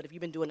stop doing it. But if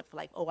you've been doing it for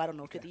like,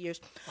 50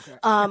 years,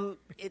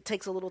 it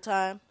takes a little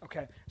time.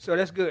 Okay, so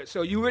that's good.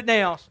 So you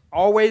renounce.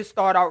 Always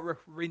start out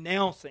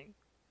renouncing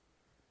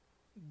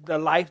the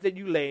life that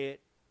you led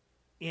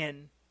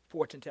in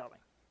fortune telling.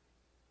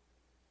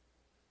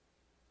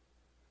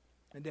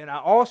 And then I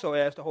also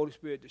ask the Holy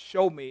Spirit to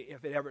show me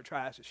if it ever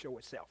tries to show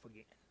itself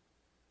again.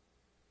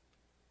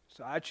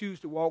 So I choose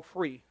to walk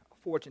free of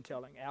fortune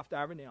telling after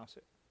I renounce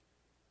it.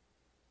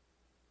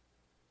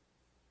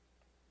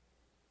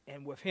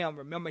 And with him,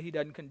 remember, he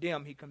doesn't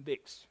condemn, he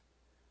convicts.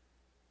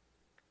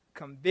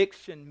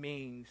 Conviction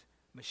means,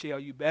 Michelle,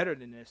 you better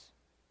than this.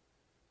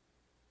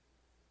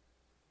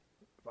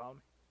 Follow me?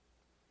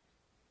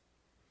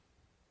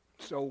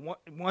 So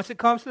once it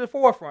comes to the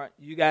forefront,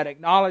 you got to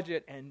acknowledge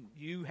it, and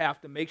you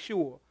have to make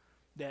sure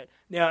that.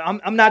 Now,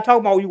 I'm not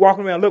talking about you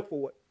walking around and look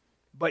for it,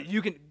 but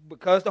you can,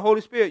 because the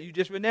Holy Spirit, you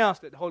just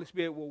renounced it. The Holy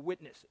Spirit will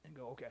witness it and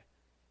go, okay,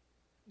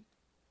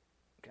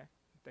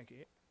 thank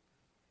you.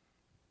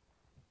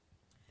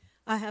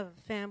 I have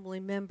a family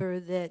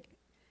member that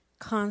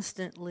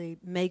constantly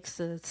makes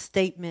a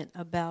statement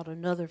about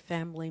another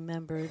family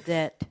member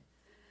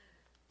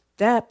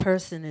that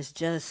person is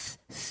just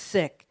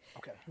sick.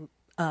 Okay.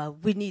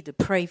 We need to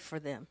pray for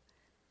them.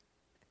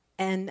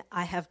 And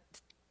I have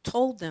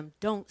told them,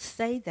 don't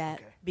say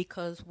that,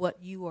 because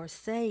what you are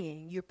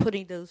saying, you're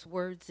putting those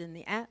words in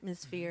the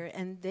atmosphere,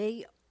 and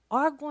they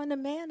are going to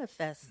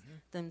manifest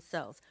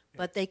themselves. Yeah.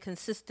 But they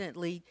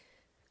consistently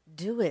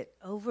do it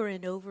over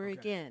and over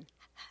again.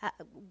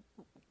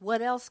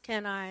 What else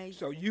can I...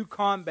 So you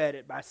combat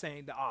it by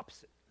saying the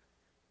opposite.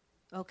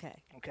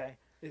 Okay. Okay.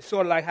 It's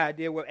sort of like how I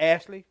did with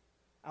Ashley.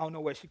 I don't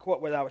know where she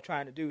caught what I was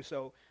trying to do.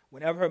 So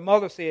whenever her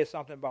mother said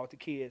something about the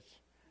kids,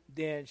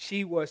 then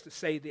she was to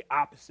say the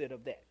opposite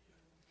of that.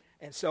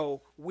 And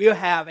so we're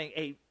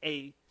having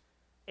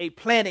a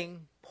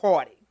planting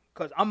party,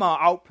 because I'm going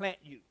to outplant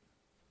you.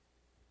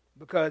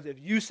 Because if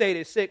you say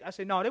they're sick, I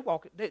say, no, they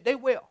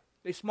will.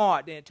 They're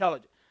smart, they're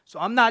intelligent. So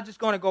I'm not just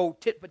going to go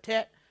tit for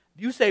tat.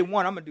 If you say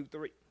one, I'm going to do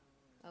three.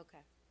 Okay.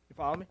 You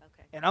follow me?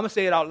 Okay. And I'm going to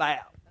say it out loud.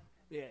 Okay.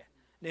 Yeah.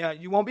 Now,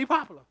 you won't be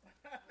popular.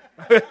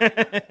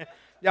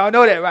 Y'all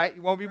know that, right?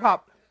 You won't be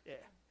popular. Yeah.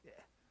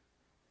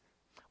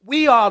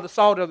 We are the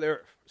salt of the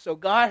earth. So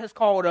God has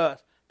called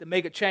us to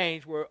make a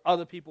change where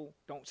other people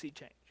don't see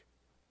change.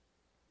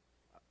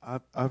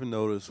 I've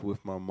noticed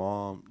with my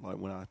mom, like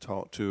when I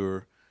talk to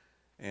her,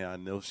 and I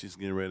know she's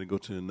getting ready to go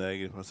to the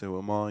negative, I say,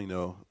 well,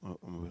 Mom,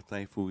 I'm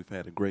thankful we've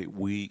had a great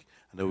week.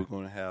 I know we're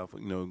going to have,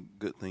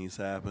 good things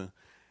happen.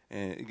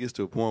 And it gets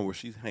to a point where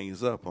she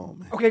hangs up on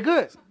me. Okay,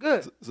 good.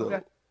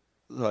 So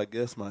I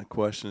guess my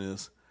question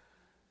is,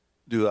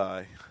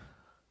 I'm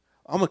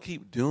going to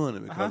keep doing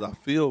it because I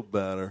feel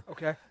better.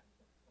 Okay.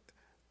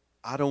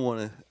 I don't want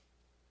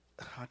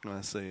to, how can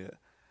I say it?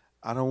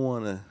 I don't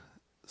want to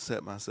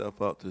set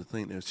myself up to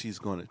think that she's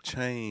going to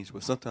change,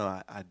 but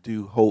sometimes I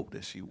do hope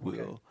that she will.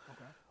 Okay.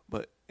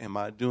 But am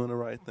I doing the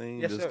right thing?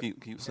 Yes, just sir.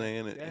 keep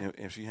saying it, and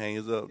if she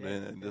hangs up,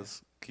 then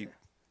just keep.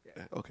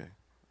 Yeah. Okay.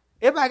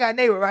 Everybody got a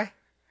neighbor, right?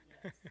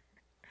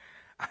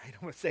 I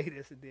don't want to say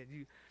this, and then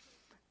you.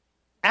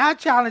 Our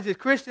challenge as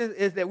Christians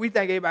is that we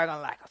think everybody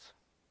gonna like us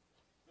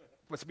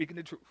for speaking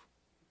the truth.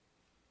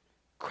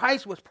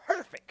 Christ was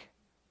perfect,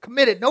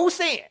 committed no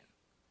sin.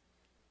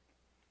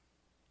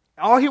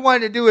 All he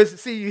wanted to do is to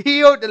see you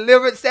healed,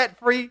 delivered, set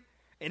free,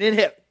 and in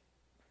heaven.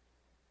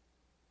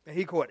 And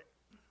he caught it.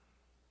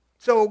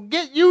 So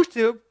get used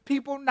to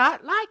people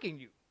not liking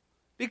you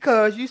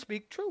because you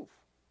speak truth.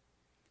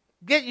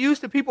 Get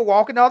used to people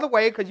walking the other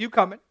way because you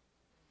coming.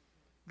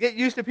 Get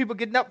used to people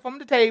getting up from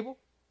the table.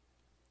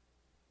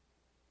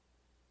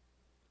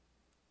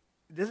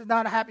 This is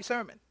not a happy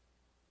sermon.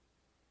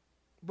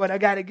 But I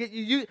got to get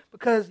you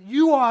because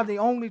you are the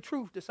only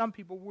truth that some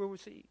people will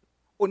receive.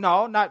 Well,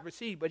 no, not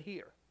receive, but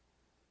hear.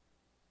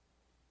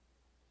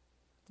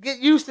 Get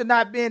used to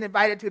not being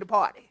invited to the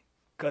party.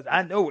 Because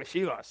I know what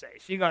she's going to say.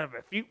 She's going to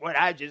refute what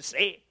I just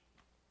said.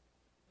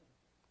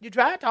 You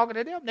tried talking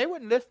to them. They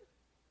wouldn't listen.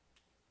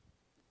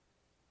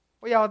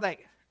 What y'all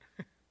thinking?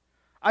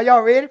 Are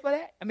y'all ready for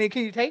that? I mean,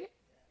 can you take it?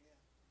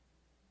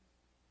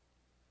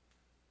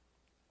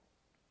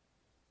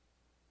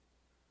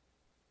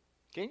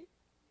 Can you?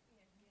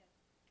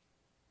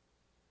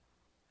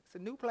 It's a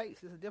new place.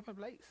 It's a different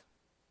place.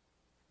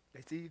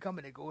 They see you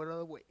coming, they go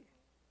another way.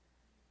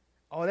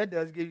 All that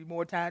does is give you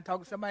more time to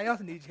talk to somebody else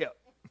who needs help.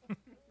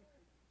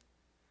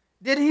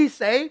 Did he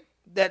say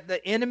that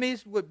the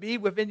enemies would be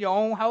within your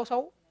own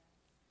household?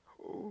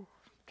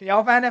 Can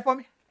y'all find that for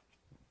me?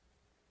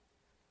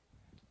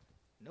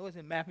 No, it's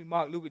in Matthew,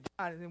 Mark, Luke, and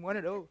John. It's in one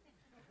of those.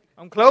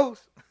 I'm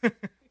close.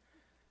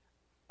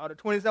 Out of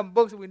 20-something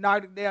books, we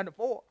knocked it down to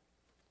 4.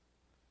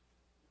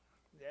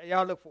 Yeah,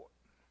 y'all look for it.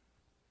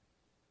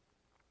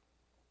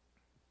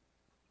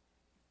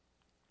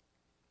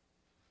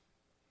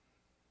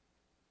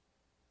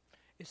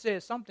 It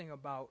says something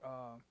about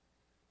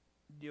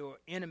your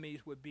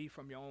enemies would be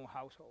from your own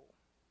household.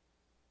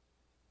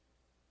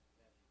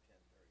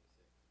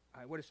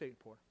 All right, what did it say,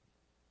 Porter?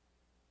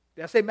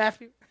 Did I say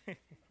Matthew?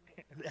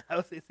 I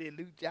was say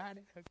Luke, John.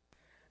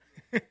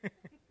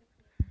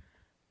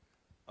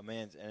 A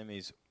man's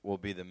enemies will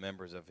be the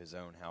members of his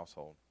own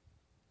household.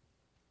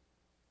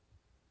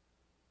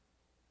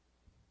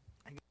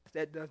 I guess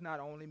that does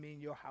not only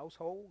mean your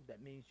household,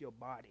 that means your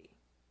body.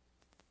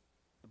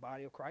 The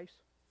body of Christ.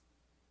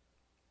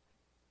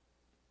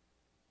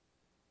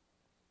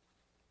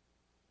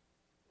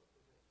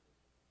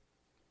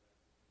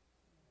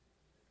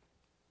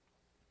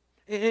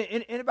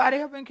 Anybody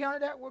ever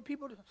encountered that where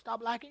people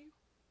stop liking you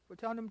for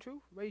telling them the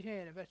truth? Raise your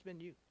hand if that's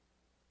been you.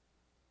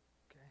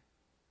 Okay.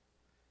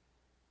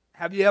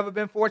 Have you ever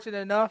been fortunate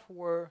enough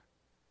where,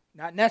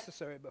 not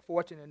necessary, but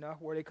fortunate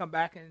enough where they come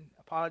back and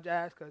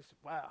apologize because,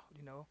 wow,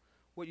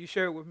 what you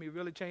shared with me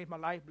really changed my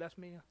life, blessed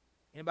me?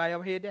 Anybody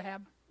ever heard that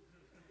happen?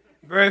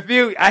 Very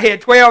few. I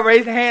had 12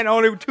 raise their hand,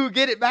 only 2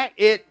 get it back.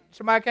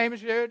 Somebody came and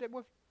shared it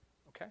with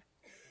you. Okay.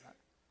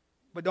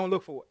 But don't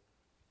look for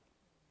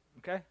it.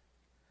 Okay?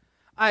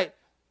 All right.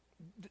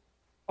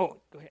 Oh,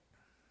 go ahead.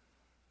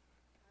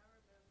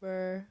 I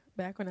remember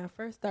back when I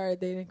first started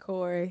dating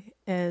Corey,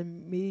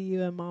 and me,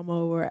 you, and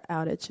Mama were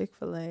out at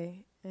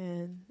Chick-fil-A,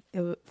 and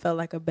it felt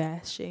like a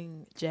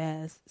bashing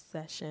jazz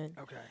session.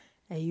 Okay.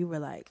 And you were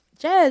like,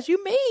 Jazz,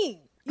 you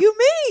mean.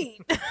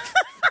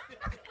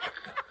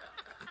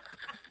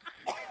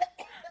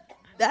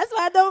 That's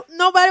why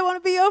nobody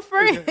want to be your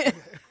friend.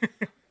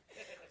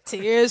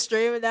 Tears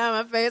streaming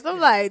down my face. I'm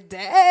like,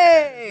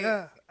 dang.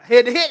 Yeah.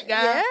 Hit the hit,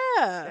 guys.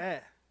 Yeah.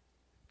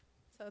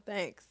 So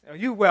thanks. Oh,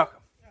 you're welcome.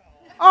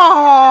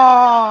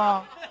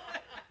 Oh,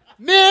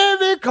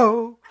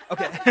 miracle.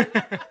 Okay.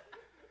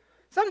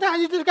 Sometimes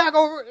you just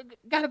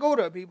gotta go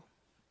there, people.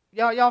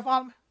 Y'all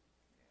follow me?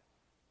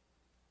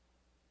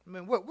 I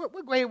mean,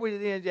 what grade were you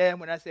in, Jazz,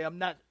 when I say I'm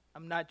not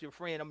your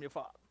friend, I'm your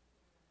father?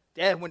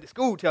 Jazz went to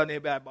school telling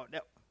everybody about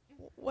that.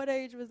 What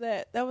age was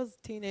that? That was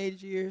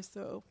teenage years,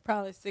 so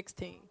probably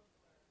 16.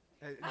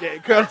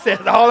 Colonel says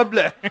all the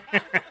blood.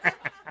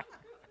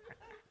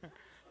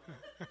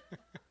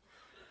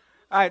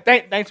 All right,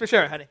 thanks for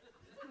sharing, honey.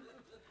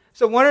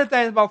 So one of the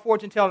things about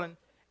fortune telling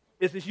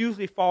is it's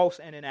usually false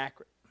and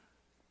inaccurate.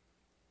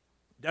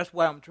 That's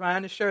why I'm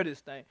trying to share this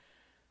thing.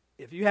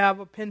 If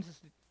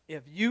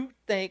you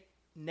think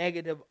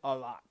negative a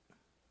lot,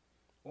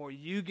 or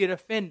you get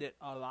offended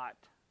a lot,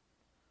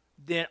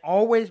 then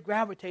always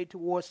gravitate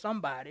towards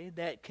somebody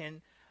that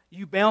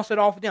you bounce it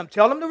off of them.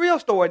 Tell them the real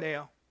story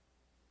now.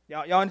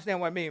 Y'all understand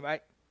what I mean,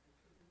 right?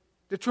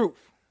 The truth.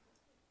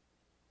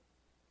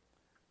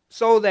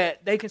 So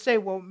that they can say,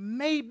 well,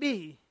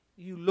 maybe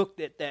you looked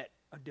at that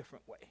a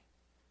different way.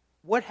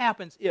 What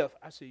happens if,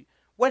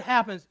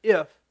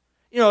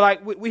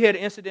 like we had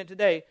an incident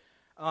today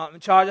in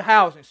charge of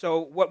housing.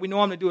 So what we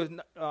normally do is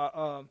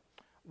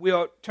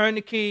we'll turn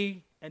the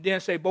key and then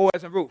say,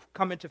 Boaz and Ruth,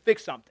 come in to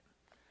fix something.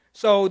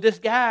 So this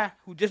guy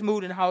who just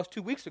moved in the house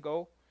 2 weeks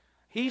ago,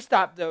 he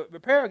stopped the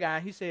repair guy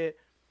and he said,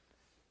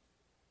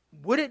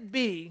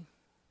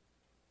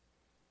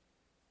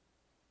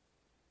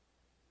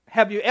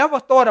 have you ever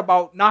thought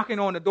about knocking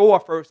on the door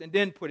first and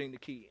then putting the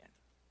key in?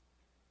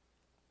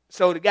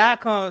 So the guy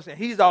comes and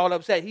he's all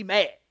upset. He's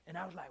mad. And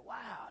I was like, wow,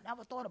 I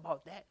never thought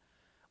about that.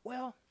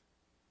 Well,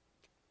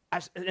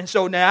 and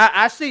so now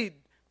I see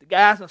the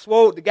guy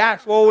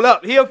swole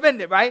up. He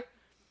offended, right?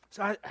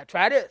 So I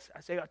try this.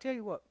 I say, I'll tell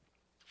you what.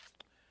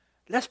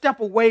 Let's step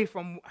away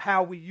from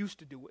how we used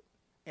to do it.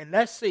 And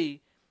let's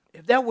see,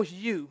 if that was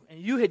you and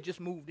you had just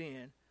moved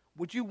in,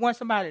 would you want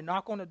somebody to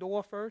knock on the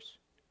door first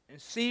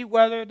and see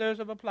whether there's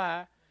a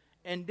reply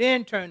and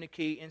then turn the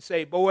key and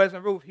say, Boaz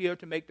and Ruth here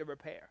to make the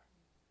repair?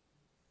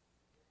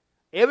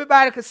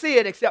 Everybody could see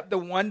it except the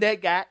one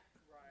that got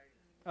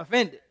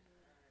offended.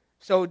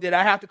 So did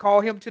I have to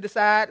call him to the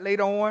side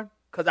later on?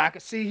 Because I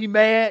could see he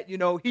mad. He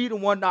the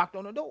one knocked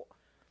on the door.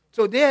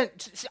 So then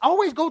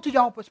always go to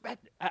your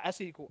perspective. I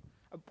see you,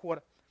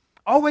 Porter.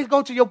 Always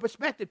go to your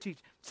perspective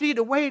teacher. See,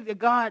 the way that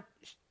God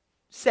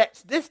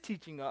sets this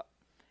teaching up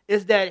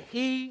is that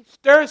he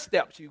stir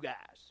steps you guys.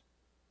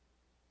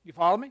 You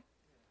follow me?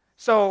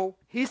 So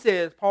he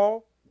says,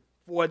 Paul,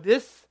 for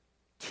this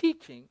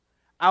teaching,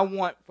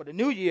 for the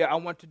new year, I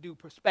want to do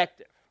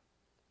perspective.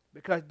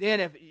 Because then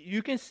if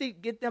you can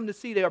get them to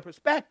see their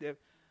perspective,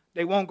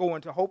 they won't go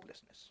into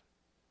hopelessness.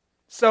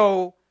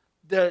 So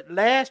the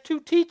last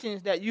 2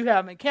 teachings that you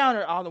have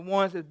encountered are the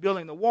ones that's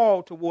building the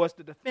wall towards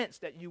the defense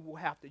that you will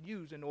have to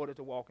use in order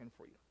to walk in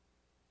freedom.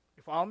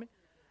 You follow me?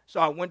 So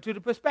I went to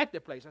the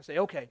perspective place. I say,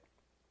 okay,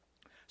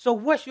 so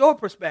what's your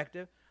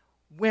perspective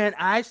when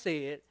I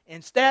said,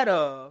 instead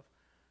of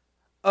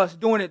us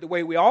doing it the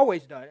way we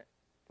always done it,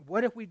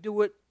 what if we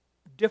do it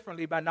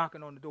differently by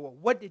knocking on the door?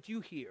 What did you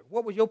hear?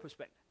 What was your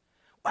perspective?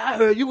 Well, I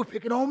heard you were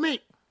picking on me.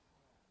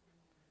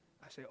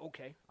 I said,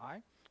 okay, all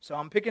right. So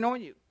I'm picking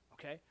on you,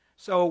 okay?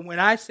 So when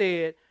I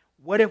said,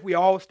 what if we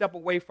all step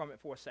away from it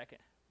for a second?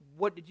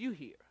 What did you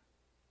hear?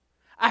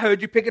 I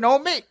heard you picking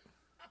on me.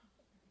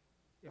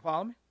 You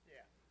follow me?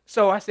 Yeah.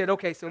 So I said,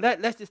 okay, so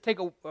let's just take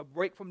a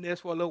break from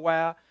this for a little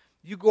while.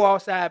 You go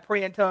outside,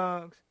 pray in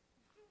tongues,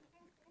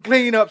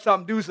 clean up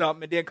something, do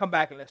something, and then come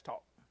back and let's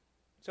talk.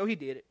 So he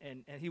did it,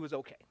 and he was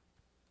okay.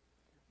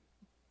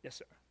 Yes,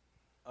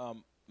 sir.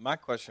 My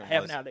question I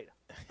have an hour later.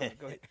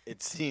 Go ahead.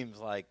 It seems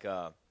like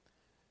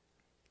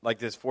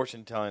this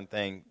fortune-telling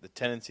thing, the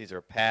tendencies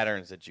or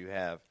patterns that you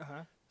have.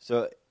 Uh-huh.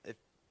 So it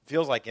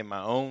feels like in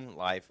my own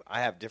life,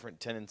 I have different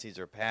tendencies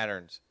or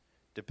patterns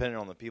depending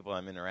on the people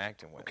I'm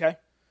interacting with. Okay.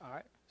 All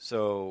right.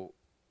 So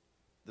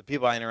the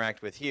people I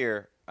interact with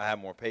here, I have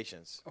more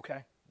patience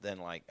than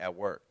like at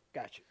work.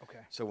 Got you. Okay.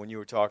 So when you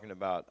were talking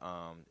about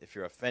if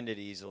you're offended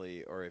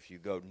easily or if you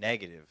go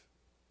negative,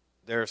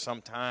 there are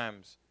some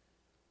times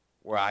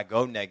where I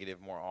go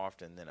negative more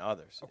often than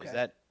others. Okay. Is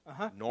that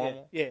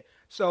normal? Yeah.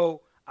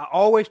 So I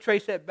always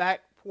trace that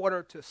back,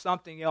 Porter, to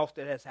something else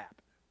that has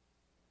happened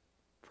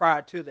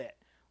prior to that.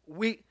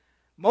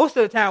 Most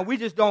of the time, we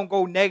just don't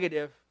go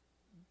negative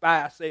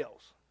by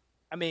ourselves.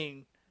 I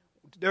mean,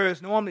 there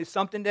is normally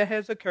something that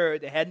has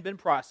occurred that hadn't been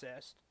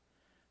processed,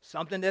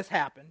 something that's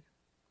happened.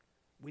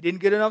 We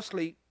didn't get enough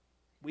sleep.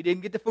 We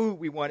didn't get the food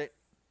we wanted.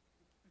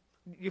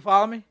 You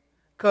follow me?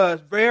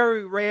 Because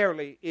very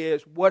rarely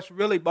is what's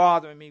really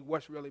bothering me.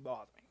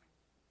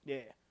 Yeah.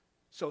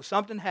 So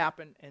something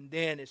happened, and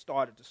then it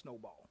started to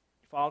snowball.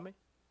 You follow me?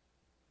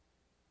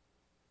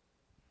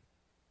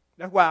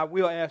 That's why I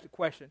will ask the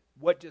question,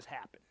 what just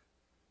happened?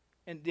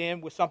 And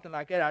then with something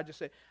like that, I just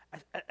say,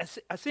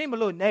 I seem a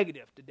little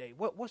negative today.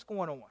 What's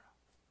going on?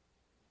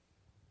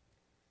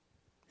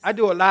 I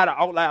do a lot of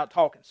out loud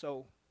talking,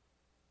 so.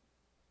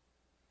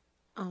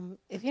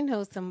 If you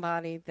know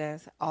somebody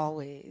that's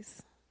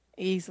always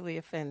easily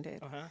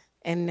offended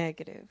and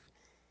negative,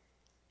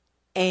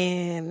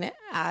 and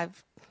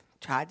I've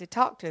tried to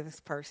talk to this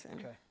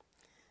person,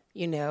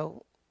 you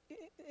know,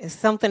 if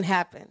something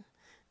happened,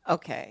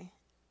 okay,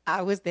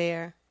 I was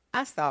there,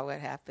 I saw what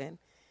happened,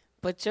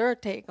 but your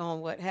take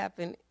on what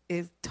happened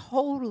is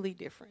totally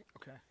different.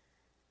 Okay.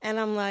 And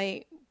I'm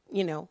like,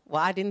 you know,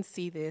 well, I didn't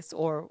see this,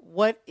 or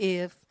what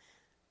if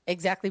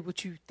exactly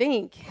what you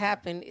think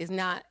happened is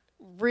not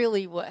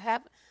really what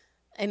happened?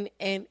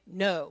 And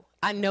no,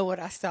 I know what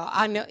I saw.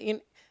 I know.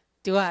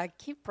 Do I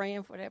keep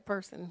praying for that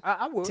person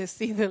I would. to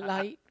see the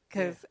light?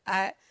 Because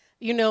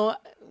you know,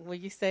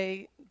 when you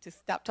say just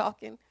stop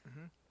talking,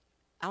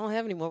 I don't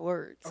have any more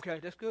words. Okay,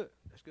 that's good.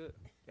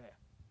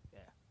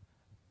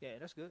 Yeah,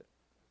 that's good.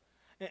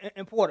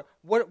 And Porter,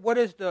 what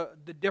is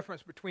the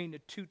difference between the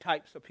two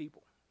types of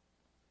people?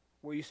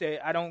 Where you say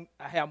I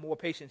have more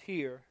patience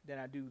here than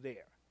I do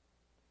there.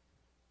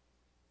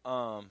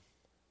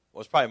 Well,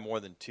 it's probably more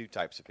than two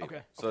types of people.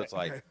 Okay. So it's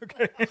like,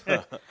 Okay.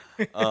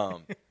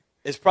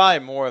 It's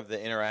probably more of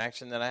the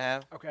interaction that I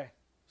have. Okay.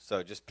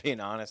 So just being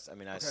honest, I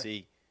mean, I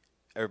see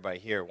everybody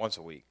here once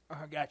a week.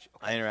 Got you.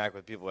 I interact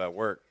with people at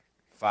work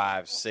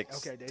 5,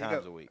 6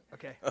 times a week.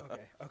 Okay. So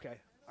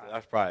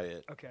that's probably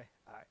it. Okay.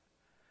 All right.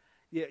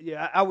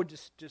 Yeah. I would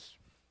just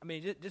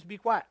be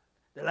quiet.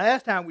 The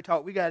last time we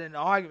talked, we got in an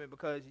argument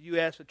because you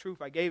asked for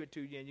truth. I gave it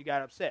to you, and you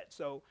got upset.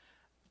 So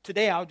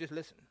today, I'll just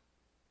listen.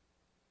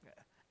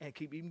 And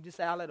keep eating the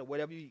salad or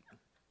whatever you eat.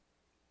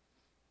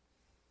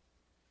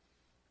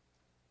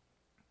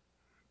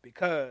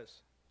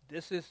 Because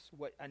this is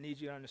what I need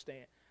you to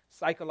understand.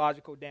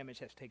 Psychological damage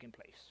has taken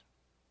place.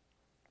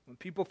 When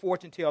people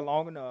fortune tell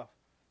long enough,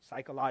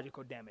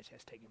 psychological damage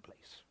has taken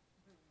place.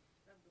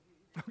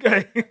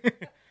 Okay?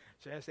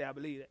 So I say, I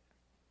believe that.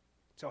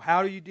 So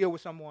how do you deal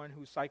with someone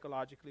who's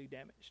psychologically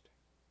damaged?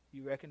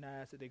 You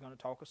recognize that they're going to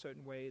talk a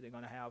certain way. They're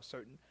going to have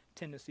certain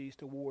tendencies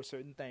towards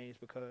certain things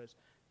because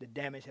the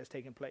damage has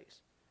taken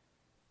place.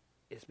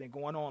 It's been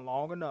going on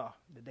long enough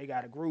that they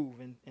got a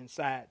groove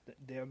inside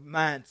their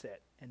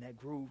mindset, and that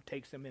groove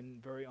takes them in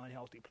very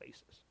unhealthy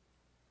places.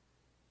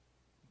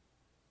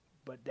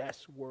 But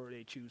that's where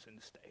they're choosing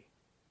to stay.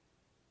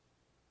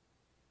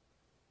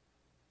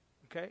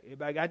 Okay,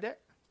 everybody got that?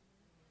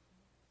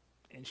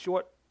 In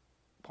short,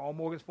 Paul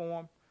Morgan's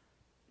form,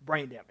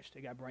 brain damage.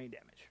 They got brain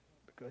damage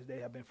because they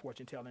have been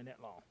fortune telling that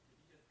long.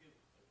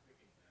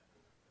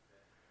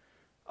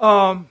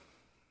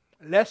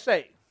 Let's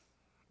say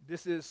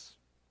this is,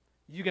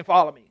 you can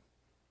follow me.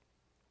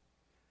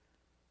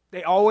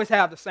 They always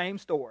have the same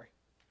story,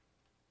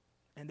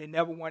 and they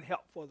never want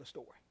help for the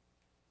story.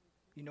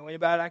 You know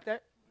anybody like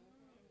that?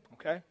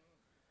 Okay.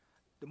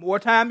 The more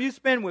time you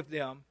spend with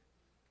them,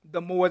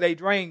 the more they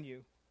drain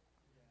you.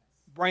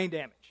 Brain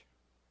damage.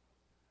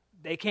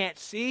 They can't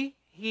see,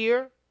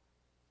 hear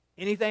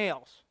anything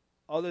else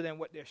other than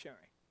what they're sharing.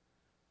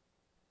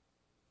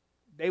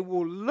 They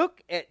will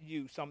look at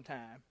you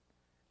sometime,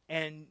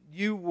 and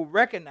you will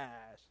recognize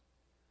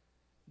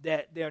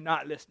that they're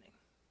not listening.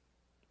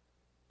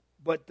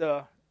 But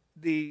the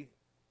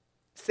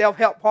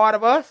self-help part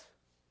of us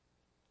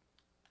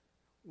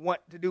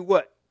want to do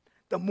what?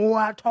 The more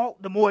I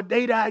talk, the more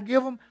data I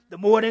give them, the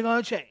more they're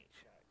going to change.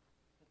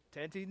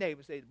 Turn to your neighbor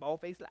and say,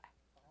 bald-faced lie.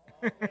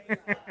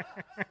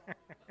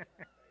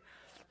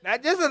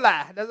 Not just a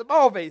lie, that's a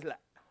bald-faced lie.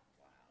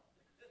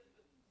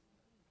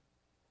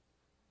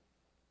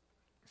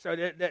 So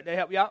they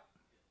help you out?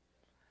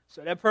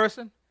 So that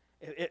person,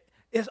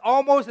 it's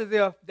almost as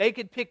if they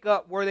could pick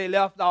up where they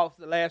left off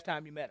the last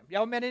time you met them.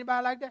 Y'all met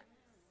anybody like that?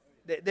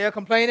 They're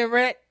complaining,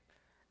 right?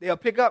 They'll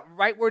pick up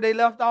right where they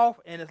left off,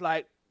 and it's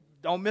like,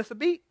 don't miss a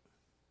beat.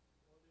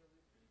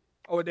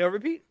 Or they'll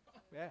repeat.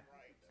 Yeah.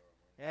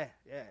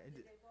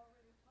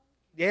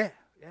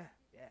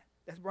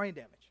 That's brain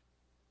damage.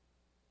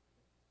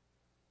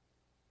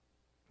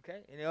 Okay,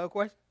 any other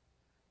questions?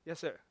 Yes,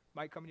 sir.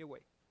 Might come your way.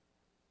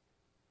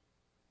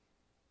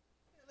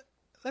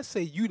 Let's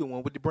say you the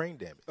one with the brain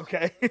damage.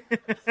 Okay.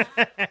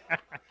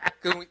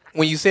 Because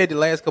when you said the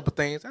last couple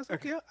things, I was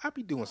like, okay, I'll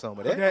be doing some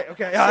of that.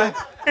 Okay. All right.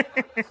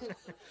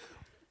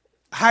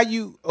 how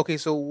you okay?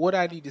 So what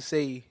I need to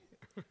say,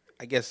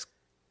 I guess,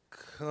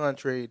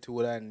 contrary to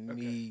what I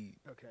need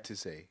to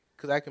say,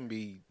 because I can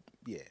be,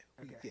 yeah.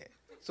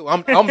 So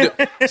I'm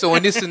the, so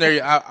in this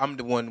scenario, I'm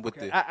the one with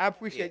the. I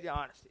appreciate your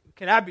honesty.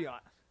 Can I be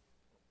honest?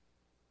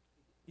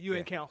 You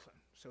in counseling,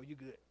 so you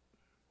good.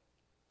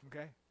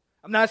 Okay.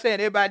 I'm not saying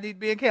everybody needs to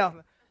be in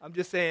counseling. I'm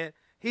just saying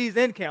he's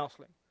in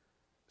counseling,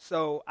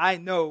 so I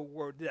know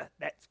where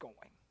that's going.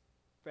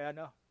 Fair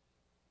enough.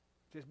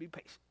 Just be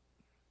patient.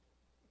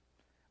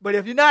 But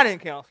if you're not in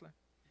counseling,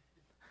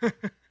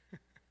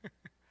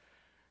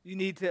 you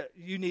need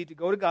to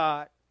go to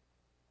God,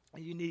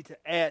 and you need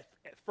to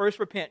first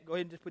repent. Go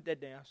ahead and just put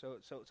that down.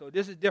 So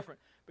this is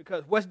different,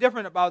 because what's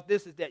different about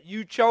this is that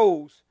you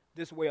chose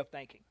this way of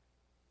thinking.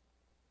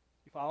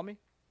 You follow me?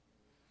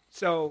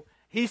 So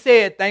he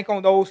said, think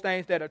on those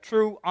things that are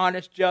true,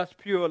 honest, just,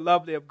 pure,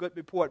 lovely, of good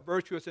report,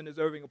 virtuous, and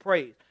deserving of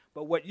praise.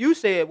 But what you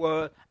said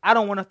was, I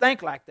don't want to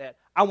think like that.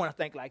 I want to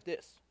think like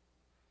this.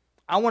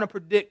 I want to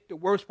predict the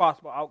worst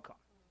possible outcome.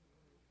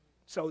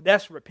 So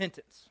that's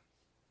repentance.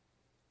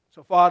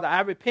 So, Father,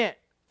 I repent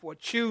for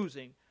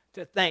choosing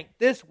to think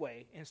this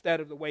way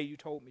instead of the way you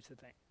told me to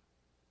think.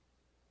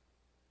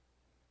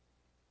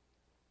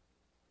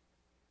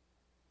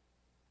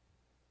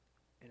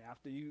 And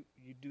after you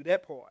do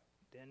that part,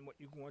 then what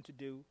you're going to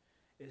do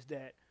is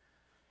that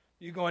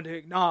you're going to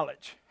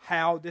acknowledge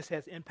how this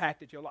has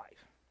impacted your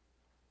life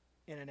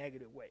in a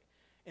negative way.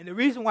 And the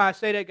reason why I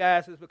say that,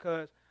 guys, is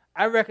because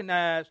I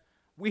recognize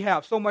we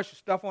have so much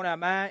stuff on our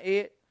mind,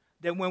 Ed,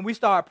 that when we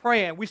start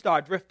praying, we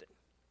start drifting.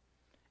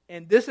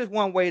 And this is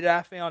one way that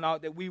I found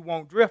out that we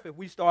won't drift if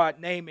we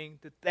start naming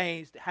the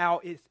things, how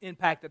it's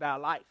impacted our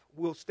life.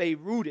 We'll stay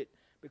rooted,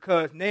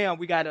 because now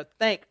we got to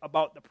think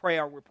about the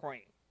prayer we're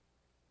praying.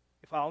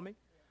 You follow me?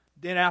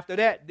 Then after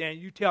that, then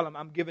you tell them,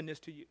 I'm giving this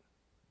to you.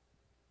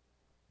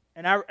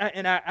 And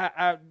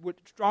I would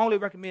strongly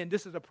recommend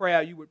this is a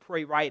prayer you would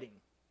pray writing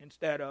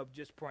instead of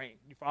just praying.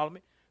 You follow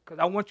me? Because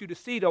I want you to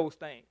see those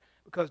things,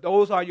 because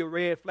those are your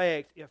red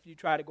flags if you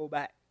try to go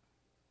back.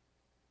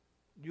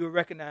 You'll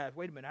recognize,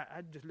 wait a minute,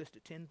 I just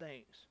listed 10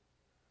 things.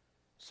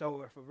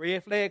 So if a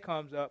red flag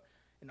comes up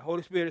and the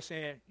Holy Spirit is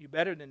saying, you're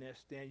better than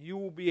this, then you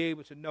will be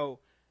able to know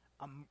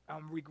I'm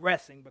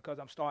regressing because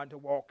I'm starting to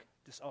walk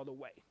this other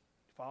way.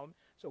 You follow me?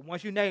 So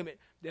once you name it,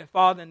 then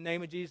Father, in the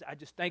name of Jesus, I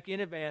just thank you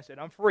in advance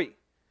that I'm free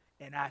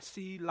and I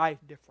see life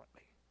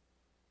differently,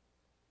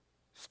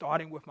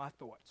 starting with my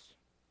thoughts.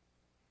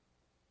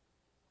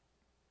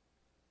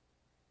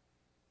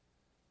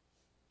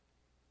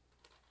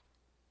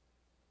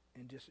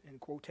 And just in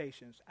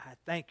quotations, I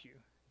thank you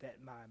that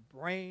my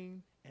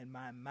brain and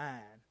my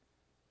mind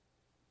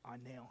are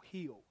now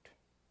healed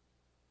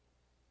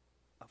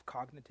of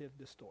cognitive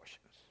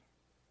distortions.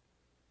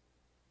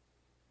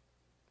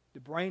 The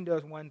brain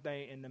does one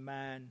thing, and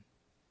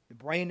the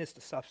brain is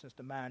the substance,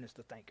 the mind is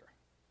the thinker.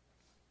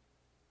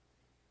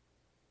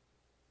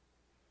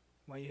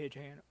 Why you hit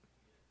your hand up?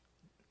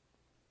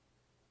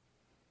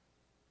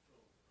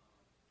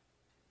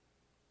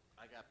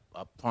 I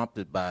got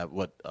prompted by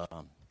what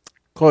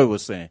Corey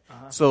was saying.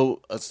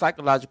 So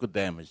psychological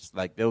damage,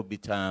 like there would be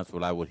times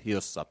where I would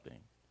hear something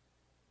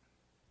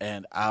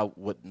and I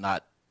would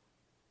not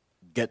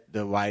get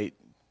the right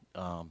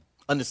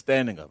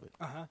understanding of it.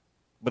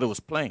 But it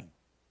was plain.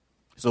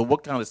 So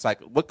what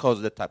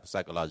causes that type of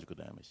psychological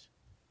damage?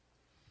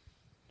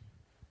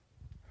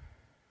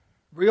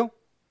 Real?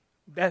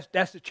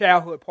 That's the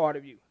childhood part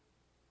of you.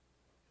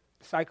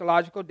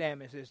 Psychological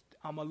damage is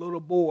I'm a little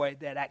boy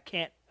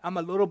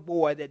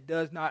that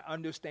does not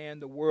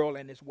understand the world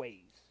and its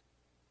ways.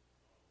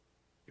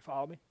 You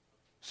follow me?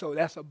 So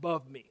that's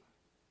above me.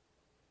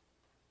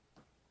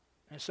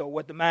 And so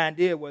what the mind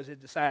did was it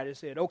decided, it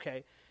said,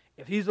 okay,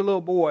 if he's a little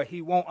boy,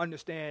 he won't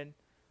understand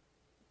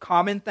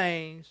common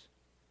things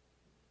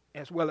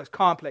as well as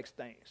complex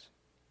things.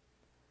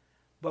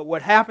 But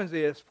what happens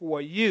is, for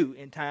you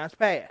in times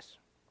past,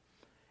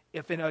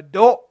 if an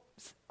adult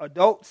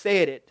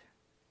said it,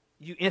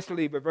 you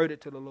instantly reverted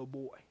to the little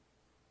boy.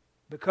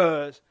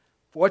 Because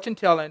fortune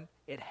telling,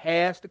 it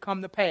has to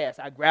come to pass.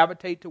 I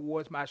gravitate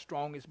towards my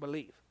strongest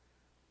belief.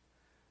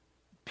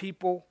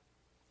 People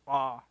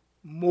are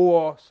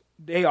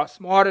they are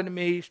smarter than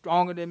me,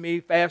 stronger than me,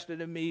 faster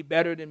than me,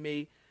 better than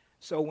me.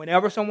 So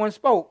whenever someone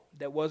spoke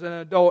that was an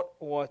adult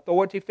or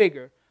authority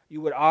figure, you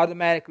would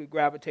automatically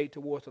gravitate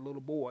towards the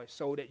little boy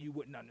so that you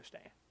wouldn't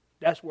understand.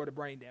 That's where the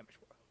brain damage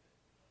was.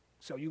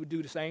 So you would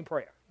do the same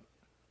prayer.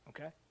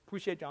 Okay?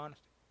 Appreciate your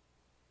honesty.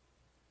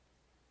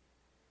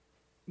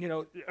 You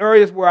know, the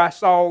areas where I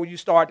saw you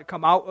start to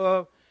come out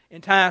of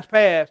in times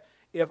past,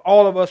 if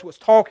all of us was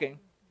talking,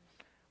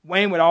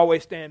 Wayne would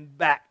always stand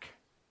back.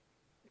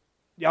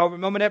 Y'all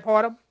remember that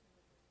part of him?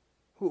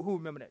 Who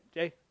remember that?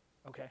 Jay?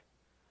 Okay.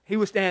 He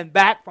would stand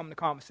back from the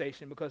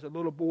conversation because the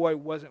little boy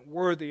wasn't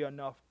worthy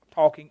enough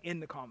talking in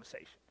the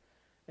conversation.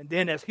 And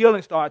then as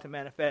healing started to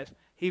manifest,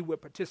 he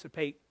would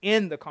participate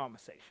in the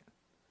conversation.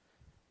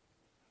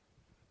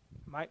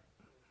 Mike?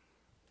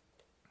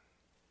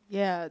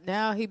 Yeah,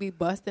 now he be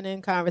busting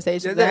in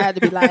conversations. I had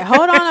to be like,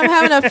 hold on, I'm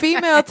having a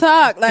female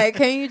talk. Like,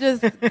 can you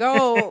just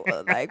go,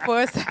 like,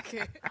 for a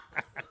second?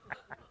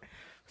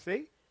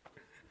 See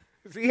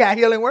how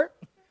healing work?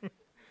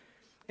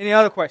 Any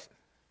other questions?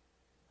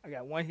 I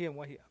got one here and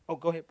one here. Oh,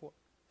 go ahead,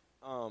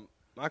 Paul.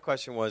 My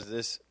question was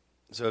this.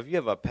 So if you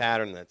have a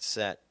pattern that's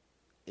set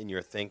in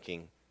your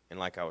thinking, and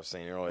like I was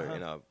saying earlier,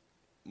 in a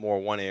more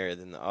one area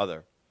than the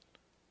other,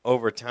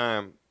 over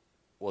time,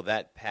 will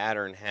that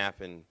pattern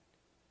happen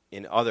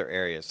in other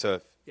areas? So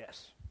if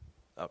Yes.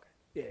 Okay.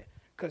 Yeah,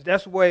 because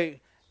that's the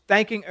way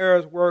thinking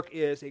errors work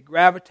is it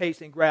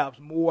gravitates and grabs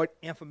more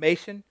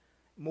information,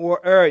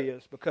 more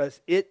areas,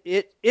 because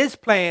its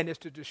plan is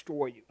to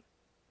destroy you.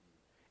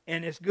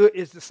 And it's good.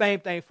 It's the same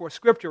thing for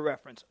scripture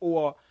reference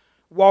or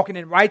walking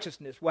in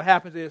righteousness. What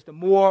happens is the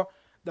more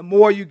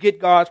you get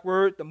God's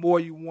word, the more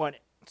you want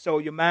it. So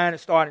your mind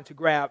is starting to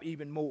grab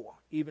even more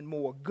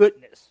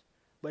goodness.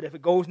 But if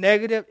it goes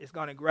negative, it's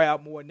going to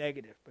grab more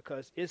negative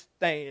because its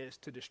thing is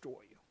to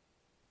destroy you.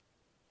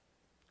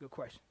 Good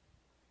question.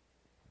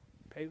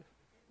 Pavey?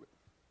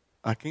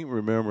 I can't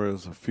remember, it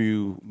was a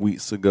few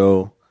weeks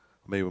ago,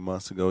 maybe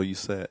months ago, you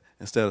said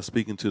instead of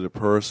speaking to the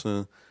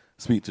person,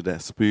 speak to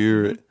that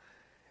spirit.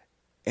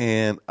 Mm-hmm.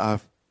 And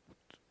I've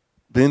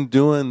been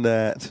doing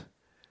that,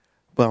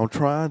 but I'm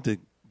trying to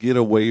get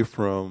away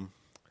from,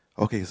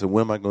 okay, so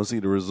when am I going to see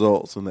the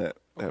results in that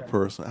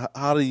person?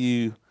 How do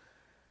you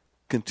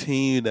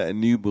continue that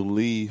new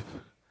belief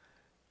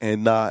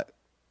and not,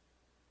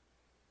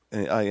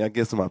 and I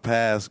guess in my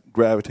past,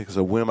 gravitate,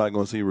 so when am I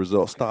going to see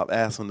results? Stop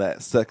asking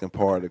that second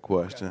part of the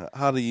question.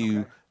 How do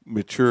you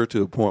mature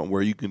to a point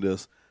where you can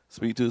just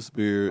speak to the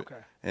spirit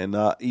and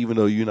not, even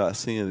though you're not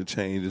seeing the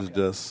changes,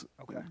 just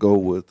go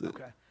with it?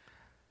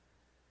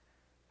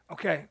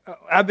 Okay.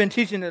 I've been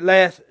teaching the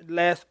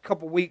last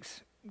couple of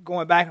weeks,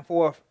 going back and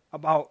forth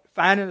about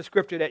finding the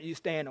scripture that you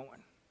stand on.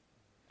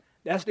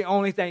 That's the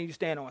only thing you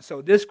stand on.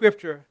 So this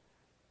scripture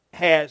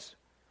this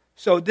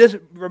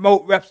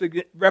remote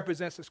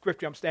represents the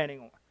scripture I'm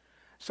standing on.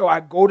 So I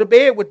go to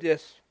bed with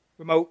this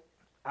remote.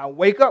 I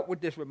wake up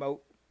with this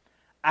remote.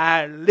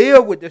 I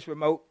live with this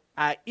remote.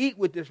 I eat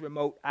with this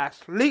remote. I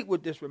sleep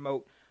with this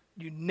remote.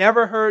 You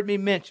never heard me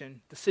mention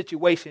the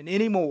situation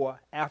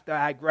anymore after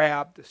I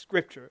grabbed the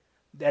scripture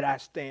that I'm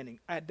standing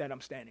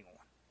on.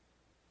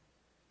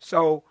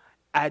 So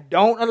I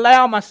don't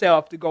allow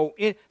myself to go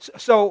in.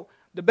 So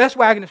the best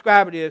way I can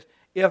describe it is,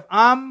 if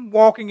I'm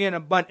walking in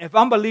abundance, if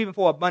I'm believing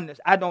for abundance,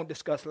 I don't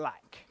discuss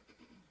lack.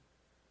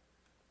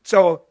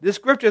 So this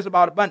scripture is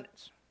about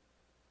abundance.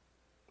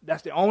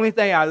 That's the only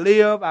thing I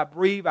live, I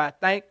breathe, I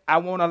think. I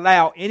won't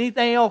allow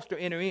anything else to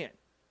enter in.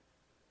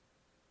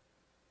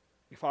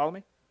 You follow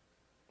me?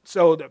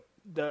 So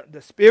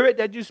the spirit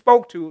that you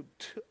spoke to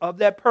of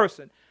that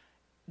person,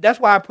 that's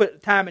why I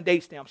put time and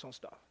date stamps on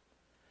stuff.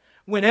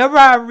 Whenever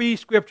I read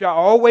scripture, I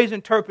always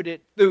interpret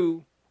it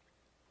through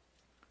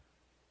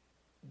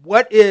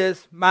what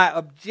is my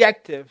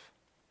objective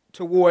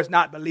towards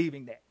not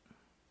believing that.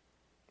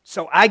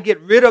 So I get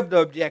rid of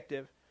the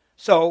objective.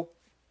 So,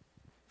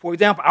 for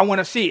example, I want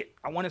to see it.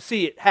 I want to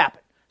see it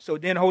happen. So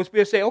then the Holy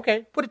Spirit say,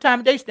 okay, put a time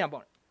and date stamp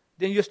on it.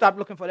 Then you'll stop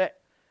looking for that.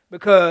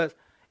 Because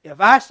if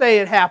I say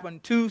it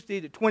happened Tuesday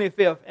the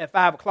 25th at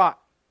 5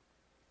 o'clock,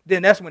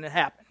 then that's when it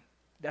happened.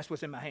 That's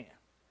what's in my hand.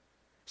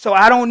 So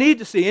I don't need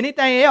to see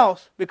anything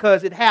else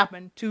because it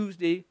happened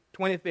Tuesday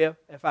 25th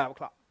at 5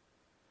 o'clock.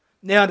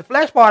 Now, the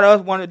flesh part of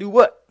us want to do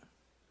what?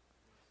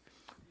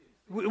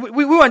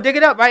 We want to dig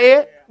it up, right,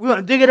 Ed? We want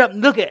to dig it up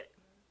and look at it.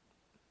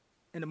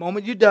 And the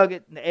moment you dug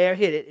it and the air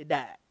hit it, it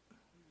died.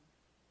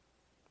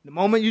 The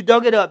moment you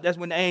dug it up, that's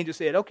when the angel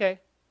said,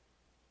 okay.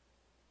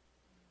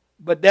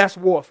 But that's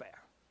warfare.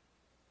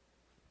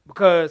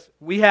 Because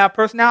we have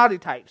personality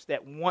types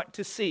that want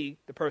to see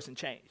the person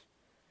change.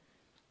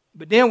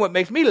 But then what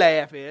makes me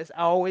laugh is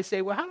I always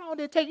say, well, how long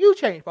did it take you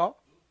to change, Paul?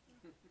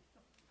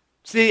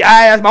 See,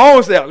 I ask my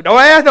own self. Don't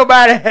ask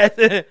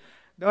nobody.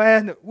 Don't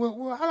ask.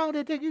 Well, how long did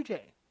it take you to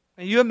change?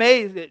 And you're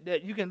amazed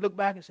that you can look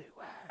back and say,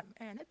 wow,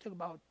 man, that took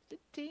about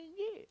 15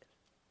 years.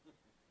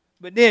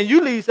 But then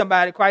you lead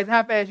somebody to Christ,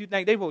 how fast you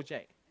think they will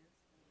change?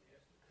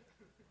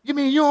 You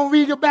mean you don't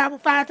read your Bible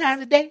 5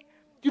 times a day?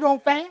 You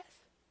don't fast?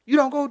 You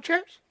don't go to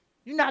church?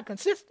 You're not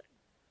consistent.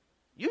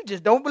 You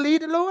just don't believe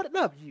the Lord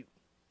loves you.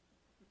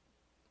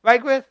 Right,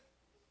 Chris?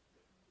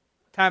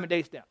 Time and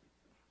date stamp.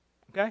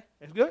 Okay?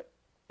 That's good?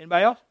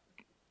 Anybody else?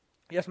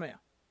 Yes, ma'am.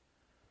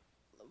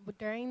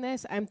 During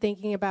this, I'm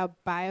thinking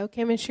about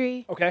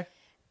biochemistry. Okay.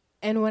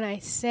 And when I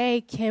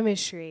say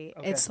chemistry,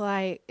 it's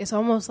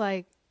almost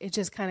like it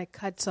just kind of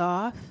cuts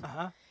off.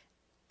 Uh-huh.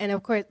 And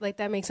of course, like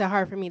that makes it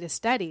hard for me to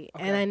study.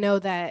 Okay. And I know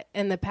that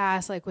in the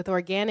past, like with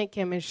organic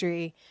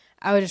chemistry,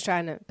 I was just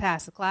trying to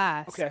pass the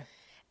class. Okay.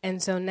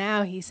 And so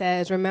now he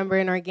says, remember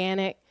in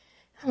organic?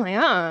 I'm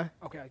like,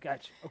 Okay, I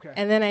got you. Okay.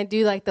 And then I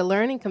do like the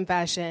learning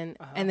confession.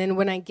 And then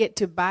when I get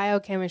to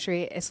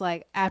biochemistry, it's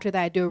like after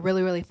that I do it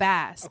really, really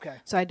fast. Okay.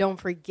 So I don't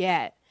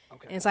forget.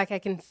 Okay. And it's like I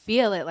can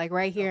feel it like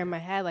right here in my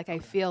head. Like I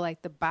feel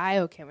like the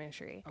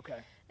biochemistry. Okay.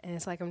 and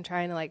it's like I'm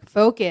trying to like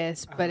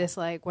focus, but Uh-huh. it's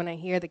like when I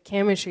hear the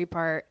chemistry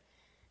part,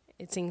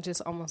 it seems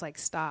just almost like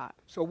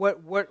stop. So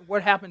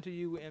what happened to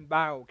you in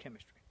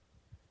biochemistry?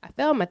 I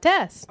failed my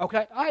test.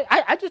 Okay,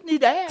 I just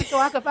need to ask so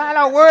I can find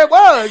out where it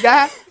was,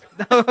 guys.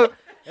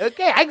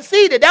 Okay, I can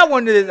see that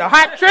one is a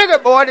hot trigger,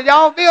 boy. Did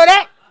y'all feel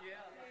that?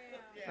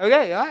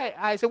 Okay, all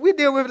right. So we'll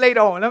deal with it later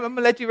on. I'm going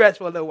to let you rest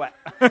for a little while.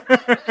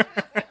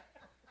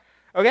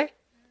 Okay?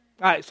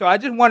 All right, so I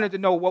just wanted to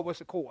know what was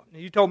the core.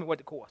 And you told me what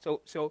the core.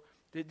 So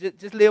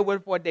just live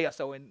with it for a day or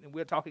so, and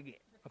we'll talk again.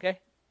 Okay?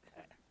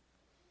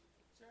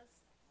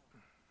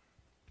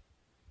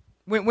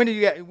 When do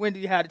you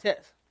have the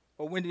test?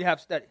 Or when do you have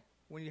to study?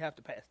 When do you have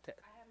to pass the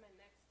test? I have my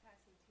next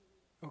test in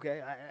 2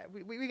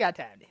 weeks. Okay, we got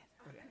time then.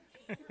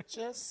 Okay.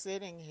 Just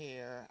sitting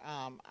here,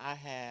 I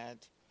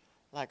had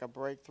like a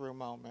breakthrough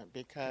moment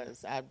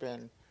because I've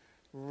been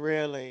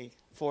really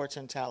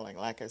fortune telling,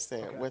 like I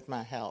said, Okay. with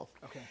my health.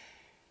 Okay.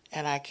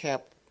 And I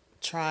kept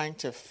trying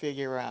to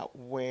figure out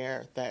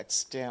where that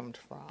stemmed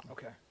from.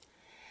 Okay.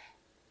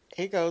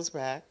 It goes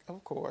back,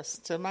 of course,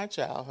 to my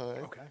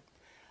childhood. Okay.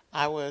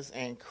 I was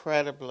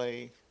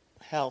incredibly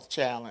health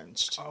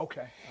challenged.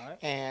 Okay. All right.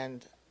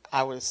 And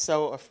I was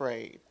so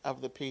afraid of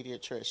the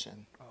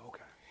pediatrician.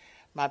 Okay.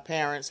 My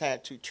parents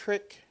had to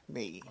trick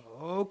me.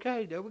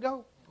 Okay, there we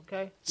go.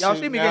 Okay. Y'all to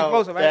see me getting know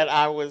closer, right? that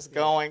I was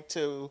going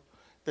to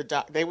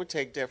the they would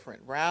take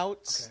different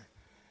routes.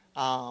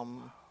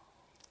 Okay.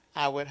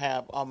 I would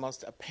have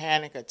almost a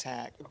panic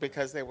attack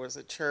because there was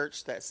a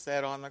church that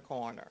sat on the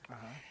corner.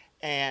 Uh-huh.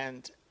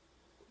 And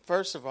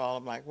first of all,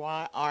 I'm like,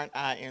 why aren't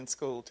I in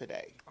school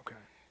today? Okay.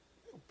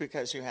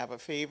 Because you have a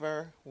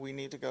fever, we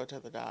need to go to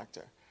the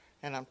doctor.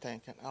 And I'm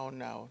thinking, oh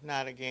no,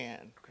 not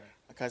again. Okay.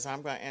 Because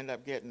I'm going to end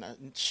up getting a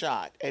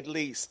shot, at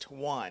least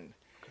one,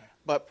 Okay.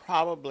 but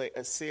probably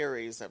a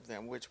series of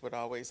them, which would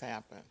always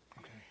happen.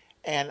 Okay.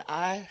 And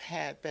I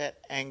had that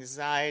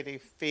anxiety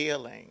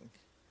feeling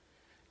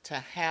to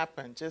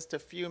happen just a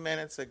few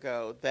minutes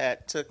ago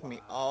that took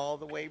me all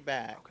the way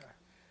back Okay.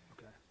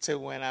 Okay. to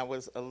when I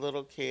was a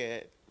little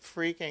kid,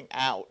 freaking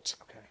out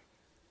Okay.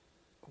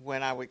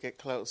 when I would get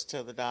close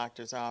to the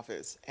doctor's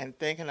office and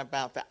thinking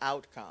about the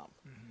outcome.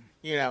 Mm-hmm.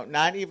 You know,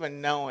 not even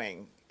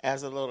knowing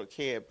as a little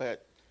kid,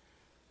 but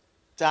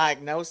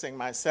diagnosing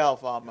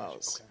myself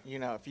almost. Okay. You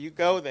know, if you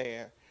go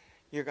there,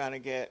 you're going to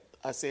get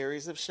a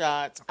series of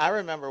shots. I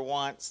remember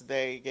once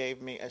they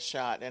gave me a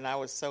shot, and I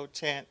was so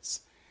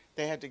tense,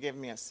 they had to give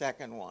me a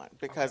second one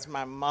because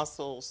my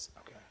muscles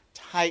Okay.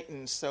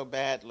 tightened so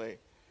badly.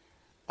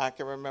 I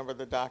can remember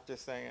the doctor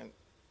saying,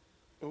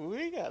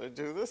 we got to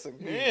do this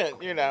again,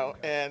 you know,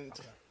 and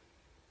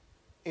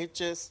it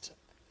just,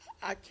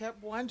 I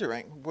kept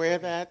wondering where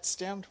that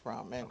stemmed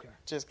from, and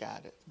just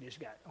got it. Yes, you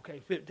got it.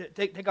 Okay.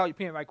 Take out your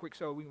pen right quick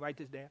so we can write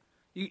this down.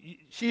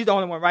 She's the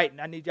only one writing.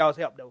 I need y'all's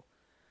help, though.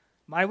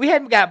 We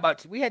hadn't forgot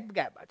about you.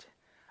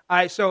 All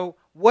right, so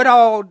what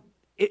all,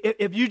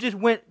 if you just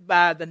went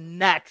by the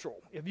natural,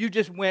 if you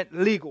just went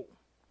legal,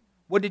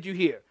 what did you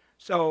hear?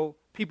 So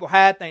people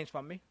hide things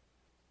from me.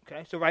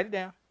 Okay, so write it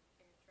down.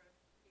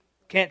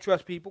 Can't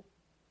trust people,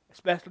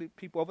 especially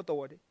people of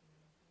authority.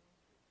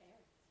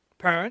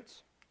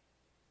 Parents.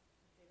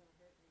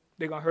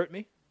 They're going to hurt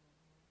me.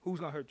 Who's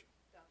going to hurt you?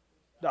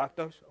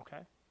 Doctors.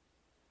 Okay.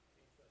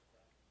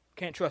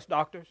 Can't trust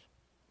doctors.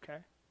 Okay.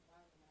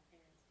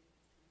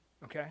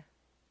 Okay.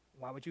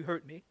 Why would you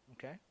hurt me?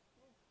 Okay.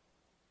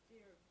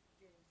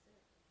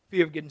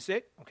 Fear of getting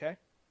sick. Okay.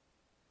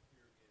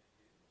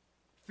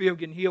 Fear of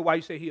getting healed. Why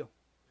you say heal?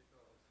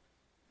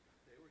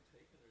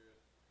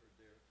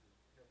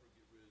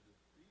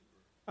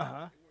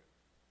 Uh-huh.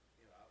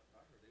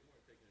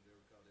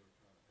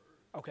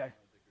 Okay.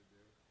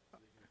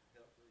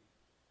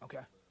 Okay.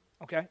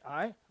 Okay. All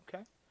right.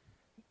 Okay.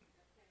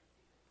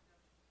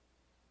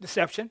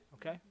 Deception.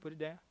 Okay. Put it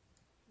down.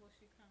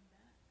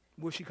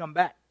 Will she come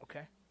back?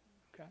 Okay.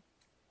 Okay.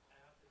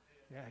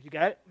 Yeah, you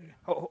got it?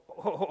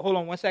 Hold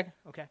on 1 second.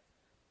 Okay.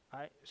 All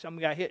right.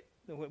 Something got hit.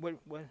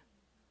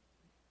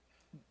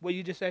 What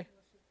you just say?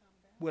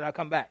 Will I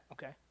come back?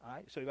 Okay. All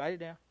right. So you write it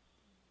down.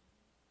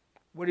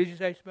 What did you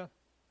say, Smith?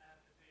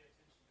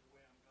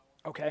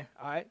 Okay.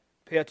 All right.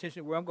 Pay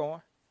attention to where I'm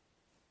going.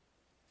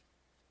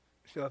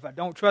 So if I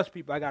don't trust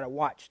people, I got to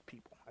watch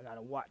people. I got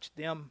to watch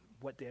them,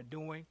 what they're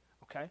doing.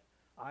 Okay.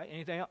 All right.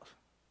 Anything else?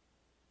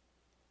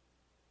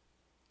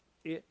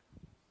 It.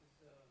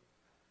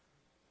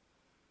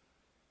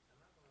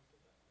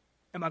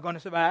 Am I going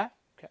to survive?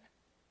 Okay.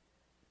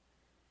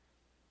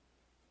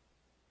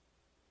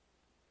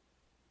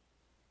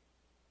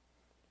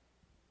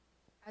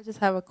 I just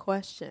have a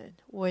question.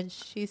 When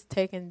she's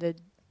taking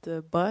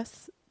the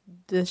bus,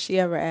 does she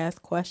ever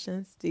ask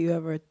questions? Do you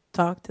ever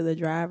talk to the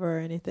driver or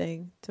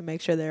anything to make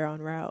sure they're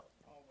on route?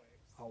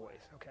 Always.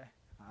 Okay.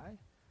 All right.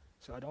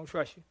 So I don't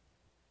trust you.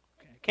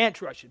 Okay. Can't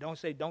trust you. Don't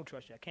say don't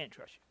trust you. I can't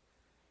trust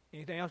you.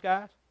 Anything else,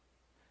 guys?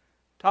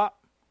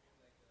 Top?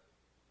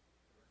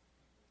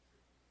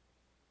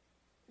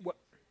 What?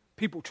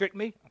 People trick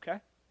me? Okay.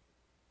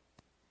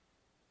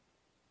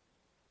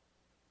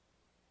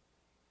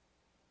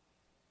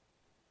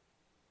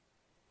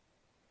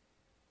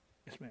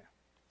 Yes, ma'am.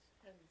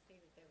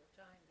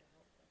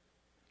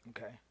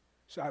 Okay.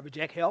 So I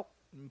reject help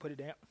and put it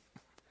down.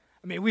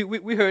 I mean,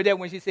 we heard that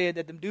when she said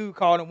that them dude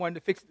called and wanted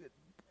to fix it.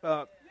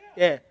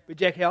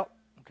 Reject help.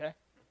 Okay.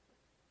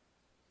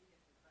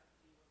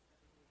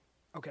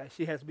 Okay,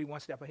 she has to be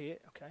one step ahead.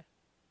 Okay.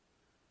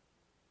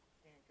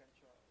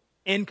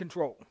 In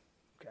control.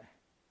 Okay.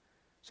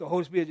 So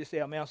Holy Spirit just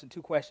said, I'm answering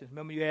 2 questions.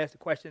 Remember you asked the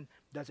question,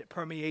 does it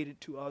permeate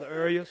into other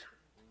areas?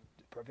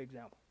 Perfect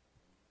example.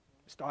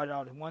 Started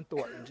out in one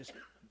thought and just,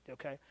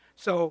 okay.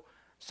 So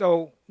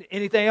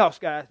anything else,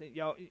 guys?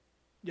 Y'all,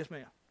 yes,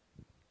 ma'am.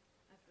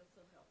 I feel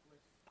so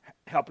helpless.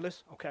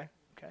 Helpless? Okay.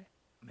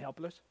 I'm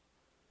helpless.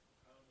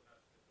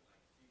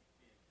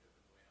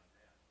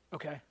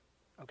 Okay.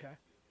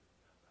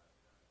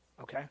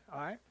 All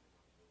right.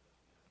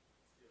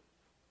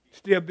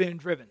 Still being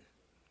driven.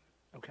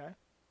 Okay.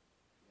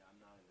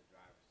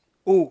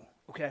 Ooh,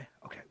 okay.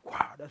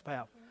 Wow, that's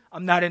powerful.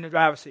 I'm not in the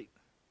driver's seat.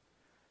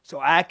 So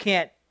I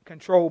can't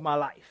control my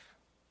life.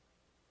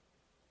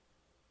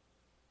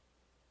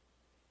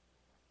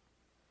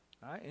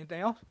 All right,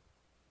 anything else?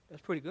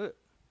 That's pretty good.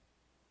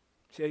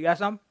 So you got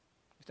something?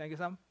 You think of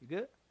something? You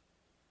good?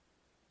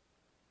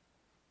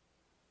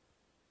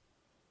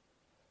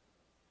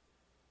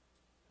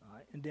 All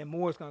right, and then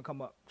more is going to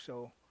come up.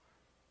 So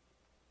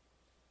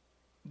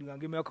you're going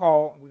to give me a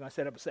call, and we're going to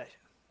set up a session.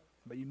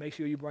 But you make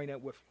sure you bring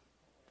that with you.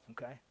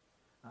 Okay?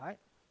 All right?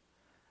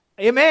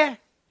 Amen?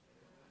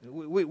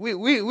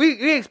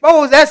 We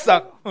expose that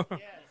sucker.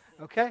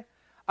 Okay?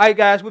 All right,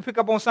 guys, we'll pick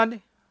up on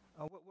Sunday.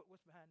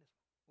 What's behind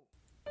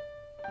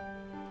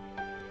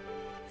this?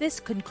 This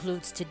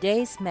concludes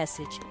today's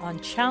message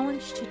on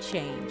Challenge to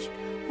Change,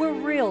 where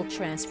real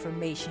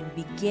transformation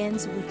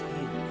begins with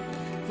you,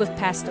 with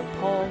Pastor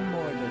Paul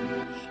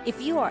Morgan. If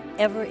you are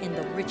ever in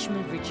the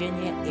Richmond,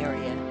 Virginia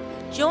area,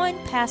 join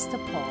Pastor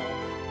Paul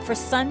for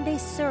Sunday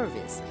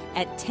service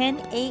at 10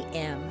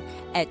 a.m.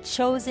 at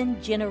Chosen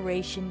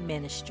Generation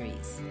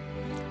Ministries.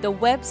 The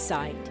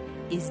website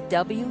is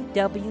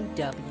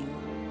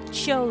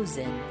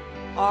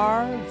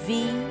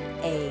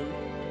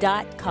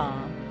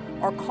www.chosenrva.com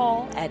or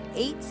call at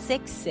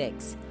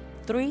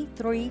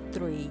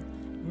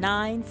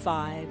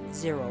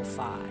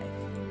 866-333-9505.